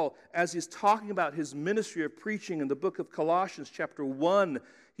Paul, as he's talking about his ministry of preaching in the book of Colossians chapter 1,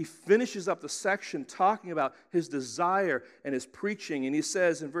 he finishes up the section talking about his desire and his preaching. And he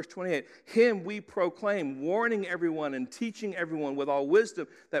says in verse 28, him we proclaim, warning everyone and teaching everyone with all wisdom,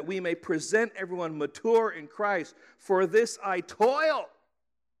 that we may present everyone mature in Christ. For this I toil,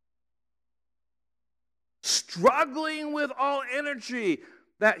 struggling with all energy,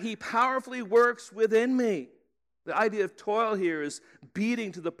 that he powerfully works within me. The idea of toil here is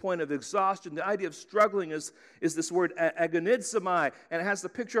beating to the point of exhaustion. The idea of struggling is this word agonizomai, and it has the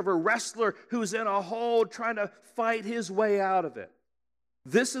picture of a wrestler who's in a hole trying to fight his way out of it.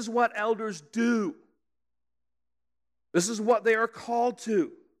 This is what elders do. This is what they are called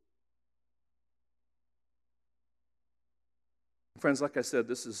to. Friends, like I said,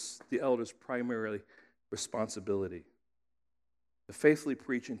 this is the elders' primary responsibility. To faithfully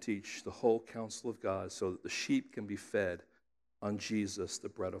preach and teach the whole counsel of God so that the sheep can be fed on Jesus, the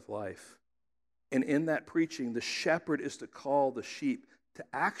bread of life. And in that preaching, the shepherd is to call the sheep to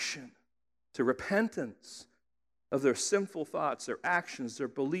action. to repentance of their sinful thoughts, their actions, their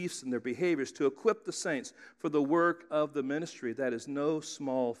beliefs, and their behaviors, to equip the saints for the work of the ministry. That is no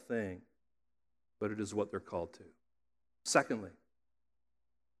small thing, but it is what they're called to. Secondly,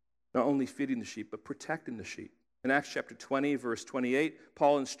 not only feeding the sheep, but protecting the sheep. In Acts chapter 20, verse 28,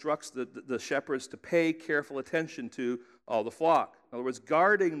 Paul instructs the shepherds to pay careful attention to all the flock. In other words,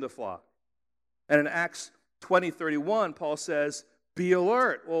 guarding the flock. And in Acts 20:31, Paul says, be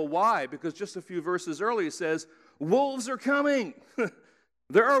alert. Well, why? Because just a few verses earlier he says, wolves are coming.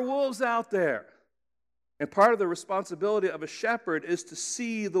 There are wolves out there. And part of the responsibility of a shepherd is to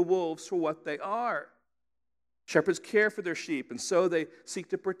see the wolves for what they are. Shepherds care for their sheep, and so they seek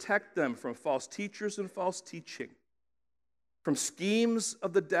to protect them from false teachers and false teaching, from schemes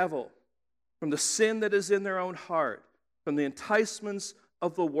of the devil, from the sin that is in their own heart, from the enticements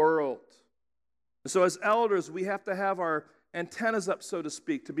of the world. And so as elders, we have to have our antennas up, so to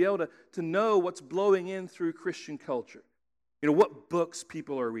speak, to be able to know what's blowing in through Christian culture. You know, what books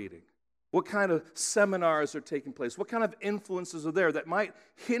people are reading, what kind of seminars are taking place, what kind of influences are there that might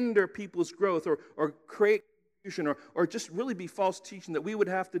hinder people's growth or create confusion or just really be false teaching that we would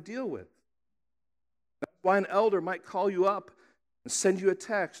have to deal with. That's why an elder might call you up and send you a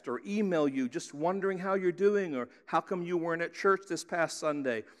text or email you just wondering how you're doing or how come you weren't at church this past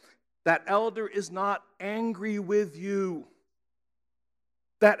Sunday. That elder is not angry with you.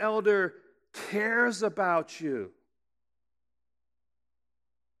 That elder cares about you.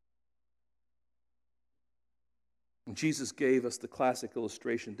 And Jesus gave us the classic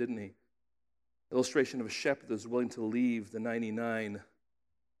illustration, didn't he? Illustration of a shepherd that's willing to leave the 99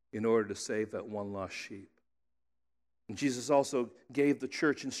 in order to save that one lost sheep. And Jesus also gave the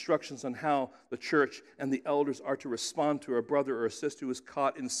church instructions on how the church and the elders are to respond to a brother or a sister who is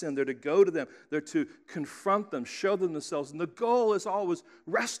caught in sin. They're to go to them. They're to confront them, show them themselves. And the goal is always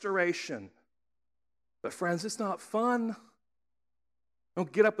restoration. But friends, it's not fun.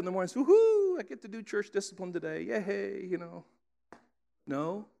 Don't get up in the morning and say, woohoo, I get to do church discipline today. Yay, you know.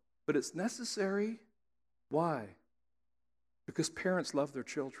 No, but it's necessary. Why? Because parents love their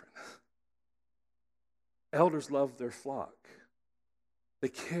children. Elders love their flock. They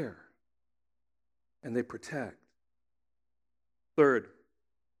care and they protect. Third,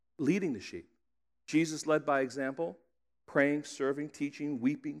 leading the sheep. Jesus led by example, praying, serving, teaching,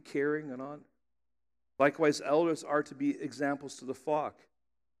 weeping, caring, and on. Likewise, elders are to be examples to the flock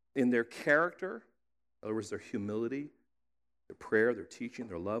in their character, in other words, their humility, their prayer, their teaching,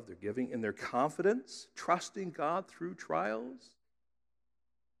 their love, their giving, in their confidence, trusting God through trials,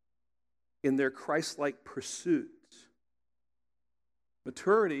 in their Christ-like pursuit.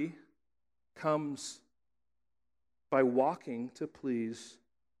 Maturity comes by walking to please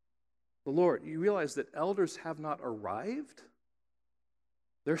the Lord. You realize that elders have not arrived?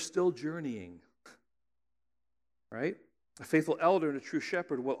 They're still journeying, right? A faithful elder and a true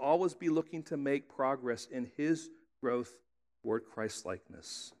shepherd will always be looking to make progress in his growth toward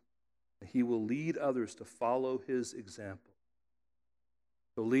Christ-likeness. He will lead others to follow his example.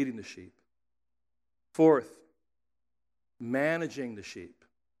 So leading the sheep. Fourth, managing the sheep.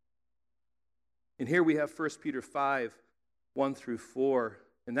 And here we have 1 Peter 5, 1 through 4.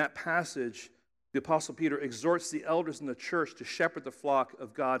 In that passage, the Apostle Peter exhorts the elders in the church to shepherd the flock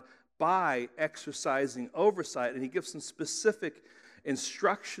of God by exercising oversight. And he gives some specific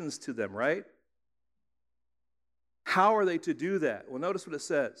instructions to them, right? How are they to do that? Well, notice what it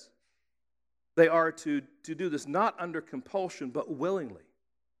says. They are to do this not under compulsion, but willingly.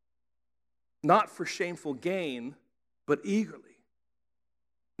 Not for shameful gain, but eagerly.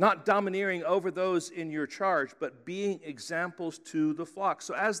 Not domineering over those in your charge, but being examples to the flock.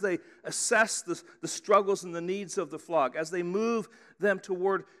 So as they assess the struggles and the needs of the flock, as they move them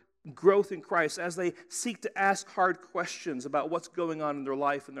toward growth in Christ, as they seek to ask hard questions about what's going on in their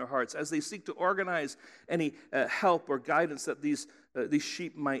life and their hearts, as they seek to organize any help or guidance that these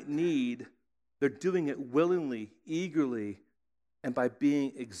sheep might need, they're doing it willingly, eagerly, and by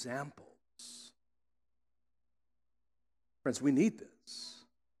being examples. Friends, we need this.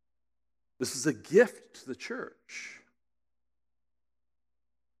 This is a gift to the church.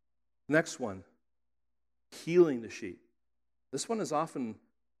 Next one, healing the sheep. This one is often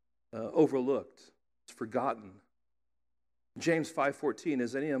overlooked. It's forgotten. James 5:14,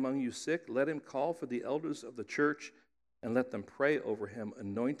 is any among you sick? Let him call for the elders of the church and let them pray over him,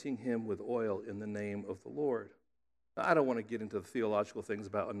 anointing him with oil in the name of the Lord. Now, I don't want to get into the theological things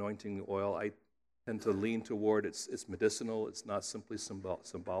about anointing the oil. I tend to lean toward it's medicinal. It's not simply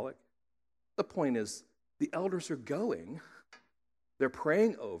symbolic. The point is, the elders are going. They're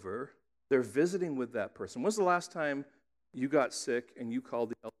praying over. They're visiting with that person. When's the last time you got sick and you called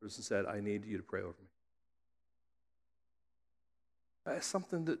the elders and said, I need you to pray over me. That's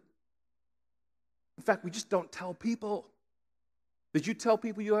something that, in fact, we just don't tell people. Did you tell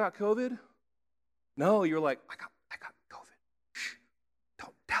people you got COVID? No, you're like, I got COVID. Shh,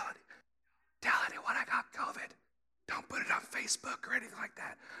 don't tell anyone I got COVID. Don't put it on Facebook or anything like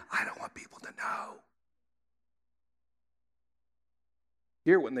that. I don't want people to know.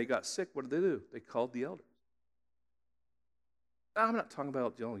 Here, when they got sick, what did they do? They called the elders. I'm not talking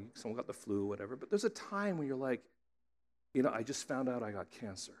about, someone got the flu or whatever, but there's a time when you're like, I just found out I got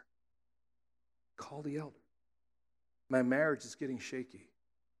cancer. Call the elders. My marriage is getting shaky.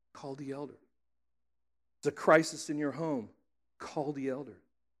 Call the elders. There's a crisis in your home. Call the elders.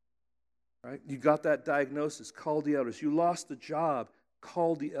 Right? You got that diagnosis. Call the elders. You lost the job.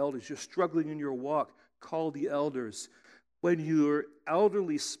 Call the elders. You're struggling in your walk. Call the elders. When your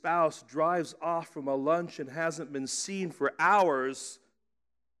elderly spouse drives off from a lunch and hasn't been seen for hours,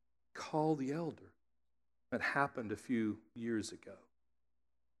 call the elder. That happened a few years ago.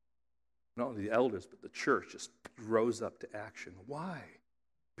 Not only the elders, but the church just rose up to action. Why?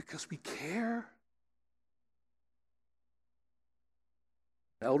 Because we care.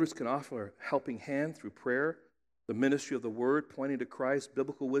 Elders can offer a helping hand through prayer, the ministry of the word, pointing to Christ,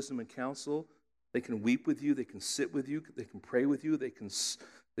 biblical wisdom and counsel. They can weep with you. They can sit with you. They can pray with you. They can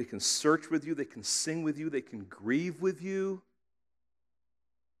search with you. They can sing with you. They can grieve with you.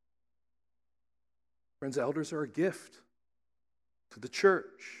 Friends, elders are a gift to the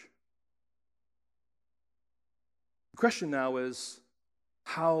church. The question now is,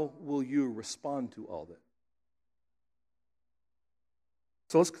 how will you respond to all that?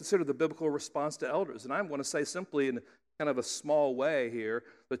 So let's consider the biblical response to elders. And I want to say simply in kind of a small way here,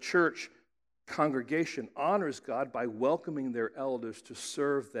 the church congregation honors God by welcoming their elders to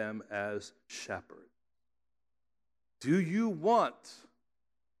serve them as shepherds. Do you want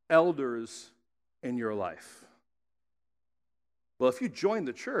elders in your life? Well, if you joined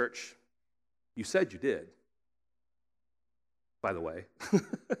the church, you said you did, by the way.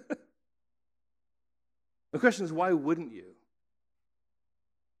 The question is, why wouldn't you?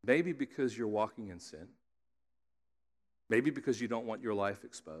 Maybe because you're walking in sin. Maybe because you don't want your life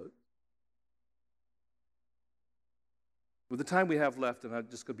exposed. With the time we have left, and I'm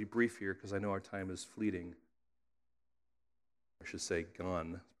just going to be brief here because I know our time is fleeting. I should say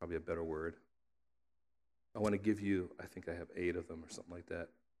gone. It's probably a better word. I want to give you, I think I have 8 of them or something like that.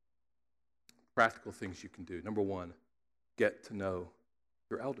 Practical things you can do. Number 1, get to know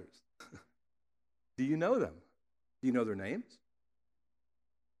your elders. Do you know them? Do you know their names?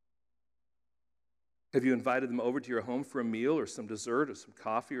 Have you invited them over to your home for a meal or some dessert or some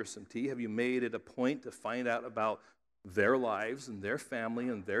coffee or some tea? Have you made it a point to find out about their lives and their family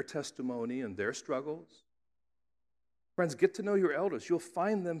and their testimony and their struggles? Friends, get to know your elders. You'll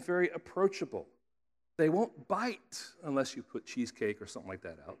find them very approachable. They won't bite unless you put cheesecake or something like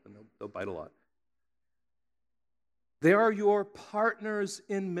that out, and they'll bite a lot. They are your partners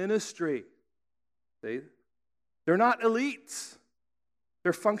in ministry. They're not elites.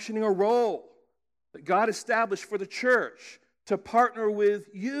 They're functioning a role that God established for the church to partner with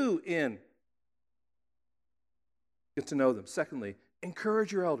you in. Get to know them. Secondly,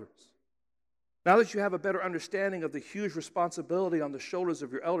 encourage your elders. Now that you have a better understanding of the huge responsibility on the shoulders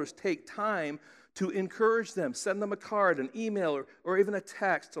of your elders, take time to encourage them. Send them a card, an email, or even a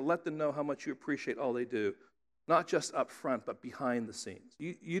text to let them know how much you appreciate all they do. Not just up front, but behind the scenes.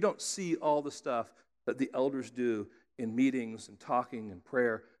 You don't see all the stuff that the elders do in meetings and talking and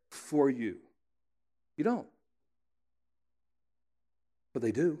prayer for you. You don't. But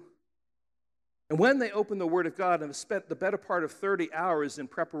they do. And when they open the Word of God and have spent the better part of 30 hours in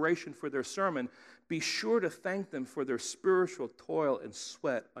preparation for their sermon, be sure to thank them for their spiritual toil and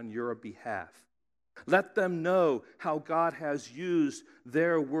sweat on your behalf. Let them know how God has used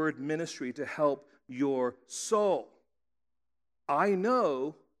their word ministry to help your soul. I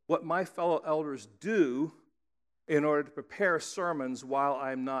know what my fellow elders do in order to prepare sermons while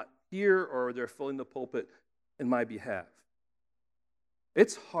I'm not here or they're filling the pulpit in my behalf.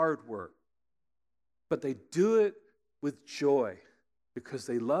 It's hard work, but they do it with joy because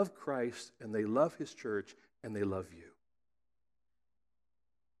they love Christ and they love His church and they love you.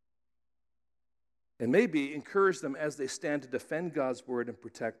 And maybe encourage them as they stand to defend God's word and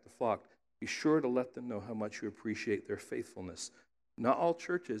protect the flock. Be sure to let them know how much you appreciate their faithfulness. Not all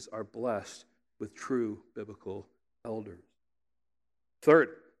churches are blessed with true biblical elders. Third,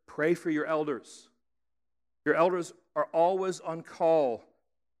 pray for your elders. Your elders are always on call,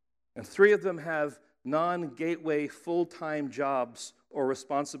 and 3 of them have non-gateway full-time jobs or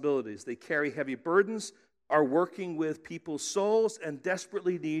responsibilities. They carry heavy burdens, are working with people's souls and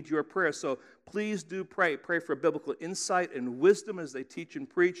desperately need your prayer. So please do pray. Pray for biblical insight and wisdom as they teach and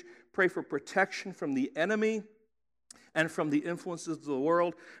preach. Pray for protection from the enemy and from the influences of the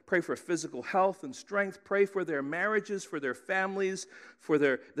world. Pray for physical health and strength. Pray for their marriages, for their families, for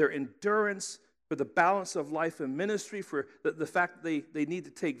their endurance, for the balance of life and ministry, for the fact that they need to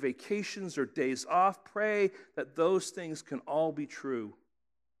take vacations or days off. Pray that those things can all be true.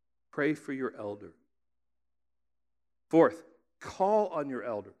 Pray for your elders. Fourth, call on your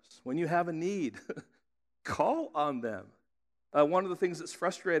elders. When you have a need, call on them. One of the things that's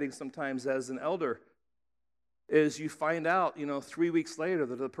frustrating sometimes as an elder is you find out, 3 weeks later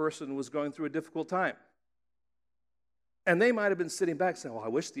that the person was going through a difficult time. And they might have been sitting back saying, well, I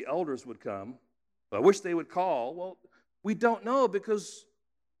wish the elders would come. I wish they would call. Well, we don't know because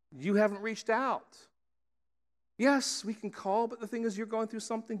you haven't reached out. Yes, we can call, but the thing is you're going through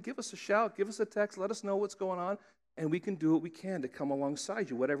something. Give us a shout, give us a text, let us know what's going on, and we can do what we can to come alongside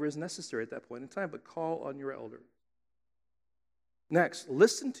you, whatever is necessary at that point in time, but call on your elders. Next,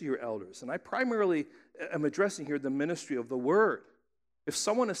 listen to your elders. And I primarily am addressing here the ministry of the word. If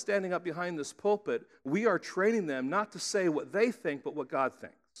someone is standing up behind this pulpit, we are training them not to say what they think, but what God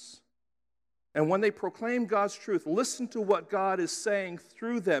thinks. And when they proclaim God's truth, listen to what God is saying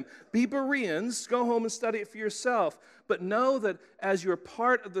through them. Be Bereans, go home and study it for yourself. But know that as you're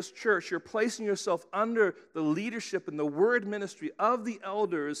part of this church, you're placing yourself under the leadership and the word ministry of the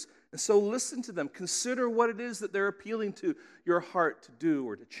elders. And so listen to them. Consider what it is that they're appealing to your heart to do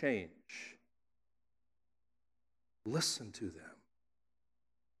or to change. Listen to them.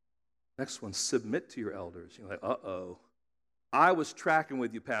 Next one, submit to your elders. You're like, uh-oh. I was tracking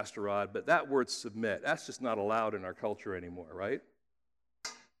with you, Pastor Rod, but that word submit, that's just not allowed in our culture anymore, right?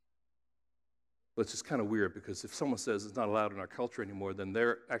 But it's just kind of weird because if someone says it's not allowed in our culture anymore, then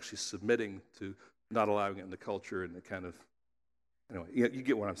they're actually submitting to not allowing it in the culture and the kind of, anyway, you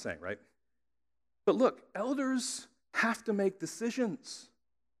get what I'm saying, right? But look, elders have to make decisions.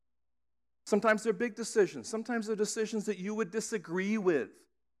 Sometimes they're big decisions. Sometimes they're decisions that you would disagree with,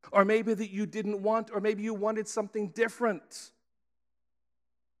 or maybe that you didn't want, or maybe you wanted something different.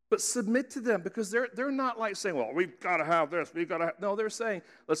 But submit to them because they're not like saying, well, we've got to have this, we've got to have. No, they're saying,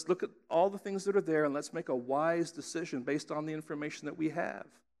 let's look at all the things that are there and let's make a wise decision based on the information that we have.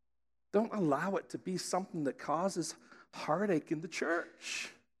 Don't allow it to be something that causes heartache in the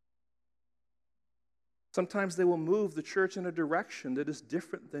church. Sometimes they will move the church in a direction that is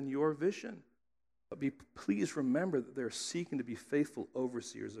different than your vision. But please remember that they're seeking to be faithful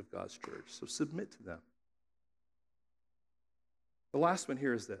overseers of God's church. So submit to them. The last one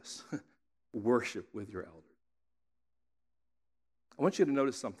here is this. Worship with your elders. I want you to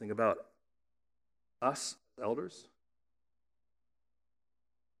notice something about us elders.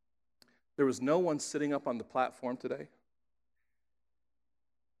 There was no one sitting up on the platform today.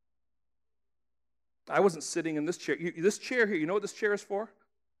 I wasn't sitting in this chair. This chair here, you know what this chair is for?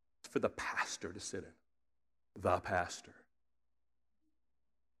 It's for the pastor to sit in. The pastor.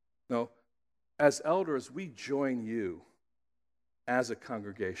 No, as elders, we join you as a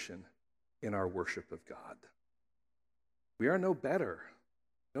congregation in our worship of God. We are no better,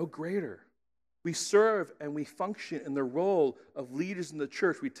 no greater. We serve and we function in the role of leaders in the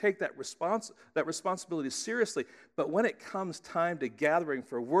church. We take that responsibility seriously. But when it comes time to gathering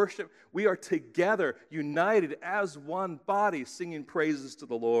for worship, we are together, united as one body, singing praises to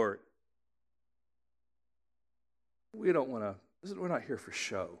the Lord. We're not here for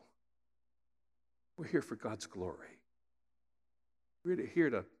show. We're here for God's glory. We're here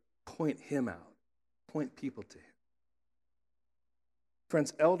to point Him out, point people to Him.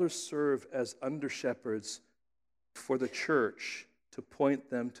 Friends, elders serve as under-shepherds for the church to point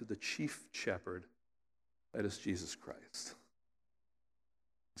them to the chief shepherd, that is Jesus Christ.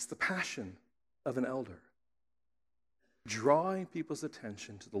 It's the passion of an elder, drawing people's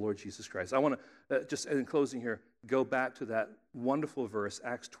attention to the Lord Jesus Christ. I want to, just in closing here, go back to that wonderful verse,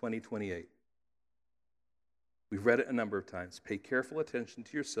 Acts 20:28. We've read it a number of times. Pay careful attention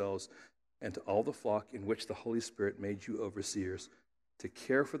to yourselves and to all the flock in which the Holy Spirit made you overseers, to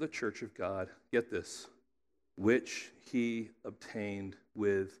care for the church of God, get this, which He obtained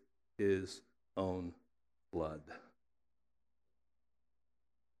with His own blood.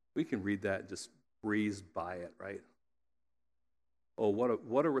 We can read that and just breeze by it, right? Oh,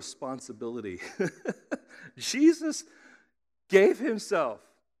 what a responsibility. Jesus gave Himself,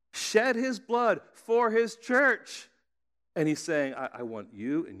 shed His blood for His church. And He's saying, I want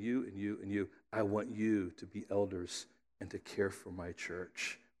you and you and you and you. I want you to be elders and to care for my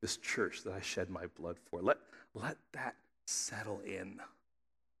church, this church that I shed my blood for. Let that settle in.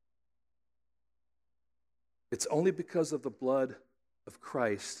 It's only because of the blood of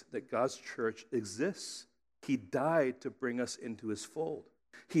Christ that God's church exists. He died to bring us into his fold.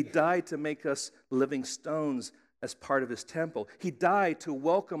 He died to make us living stones as part of his temple. He died to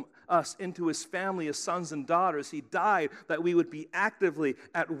welcome us into his family as sons and daughters. He died that we would be actively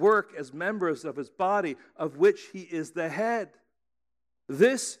at work as members of his body, of which he is the head.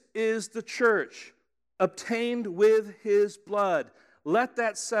 This is the church, obtained with his blood. Let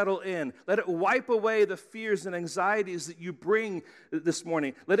that settle in. Let it wipe away the fears and anxieties that you bring this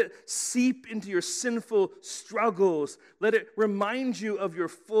morning. Let it seep into your sinful struggles. Let it remind you of your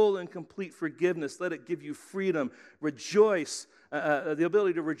full and complete forgiveness. Let it give you freedom. Rejoice, the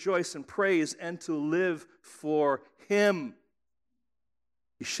ability to rejoice and praise and to live for him.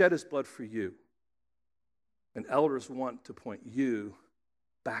 He shed his blood for you. And elders want to point you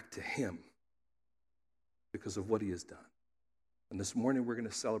back to him because of what he has done. And this morning, we're going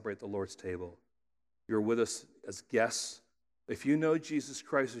to celebrate the Lord's table. You're with us as guests. If you know Jesus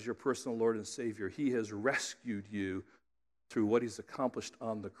Christ as your personal Lord and Savior, he has rescued you through what he's accomplished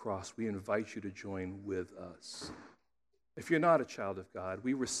on the cross. We invite you to join with us. If you're not a child of God,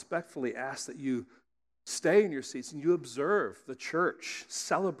 we respectfully ask that you stay in your seats and you observe the church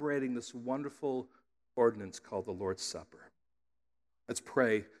celebrating this wonderful ordinance called the Lord's Supper. Let's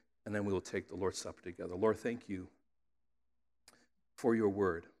pray, and then we will take the Lord's Supper together. Lord, thank you for your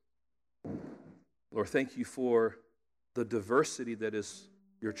word. Lord, thank you for the diversity that is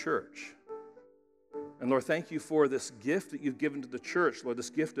your church. And Lord, thank you for this gift that you've given to the church, Lord, this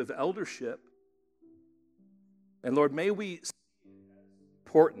gift of eldership. And Lord, may we see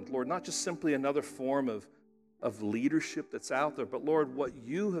important, Lord, not just simply another form of leadership that's out there, but Lord, what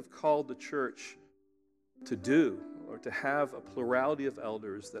you have called the church to do, or to have a plurality of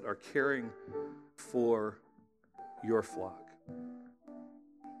elders that are caring for your flock.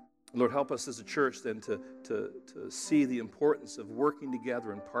 Lord, help us as a church then to see the importance of working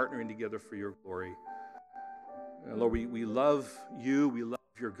together and partnering together for your glory. And Lord, we love you. We love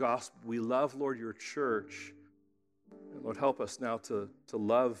your gospel. We love, Lord, your church. And Lord, help us now to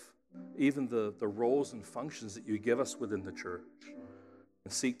love even the roles and functions that you give us within the church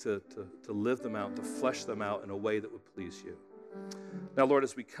and seek to live them out, to flesh them out in a way that would please you. Now, Lord,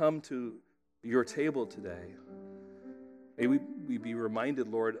 as we come to your table today, may we be reminded,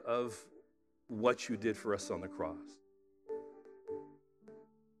 Lord, of what you did for us on the cross.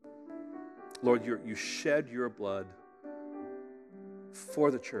 Lord, you shed your blood for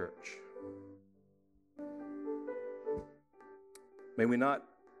the church. May we not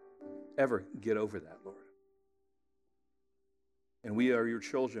ever get over that, Lord. And we are your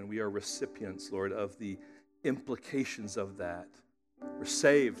children. We are recipients, Lord, of the implications of that. We're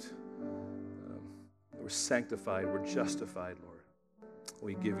saved. We're sanctified. We're justified, Lord.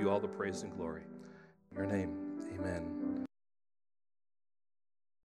 We give you all the praise and glory. In your name, amen.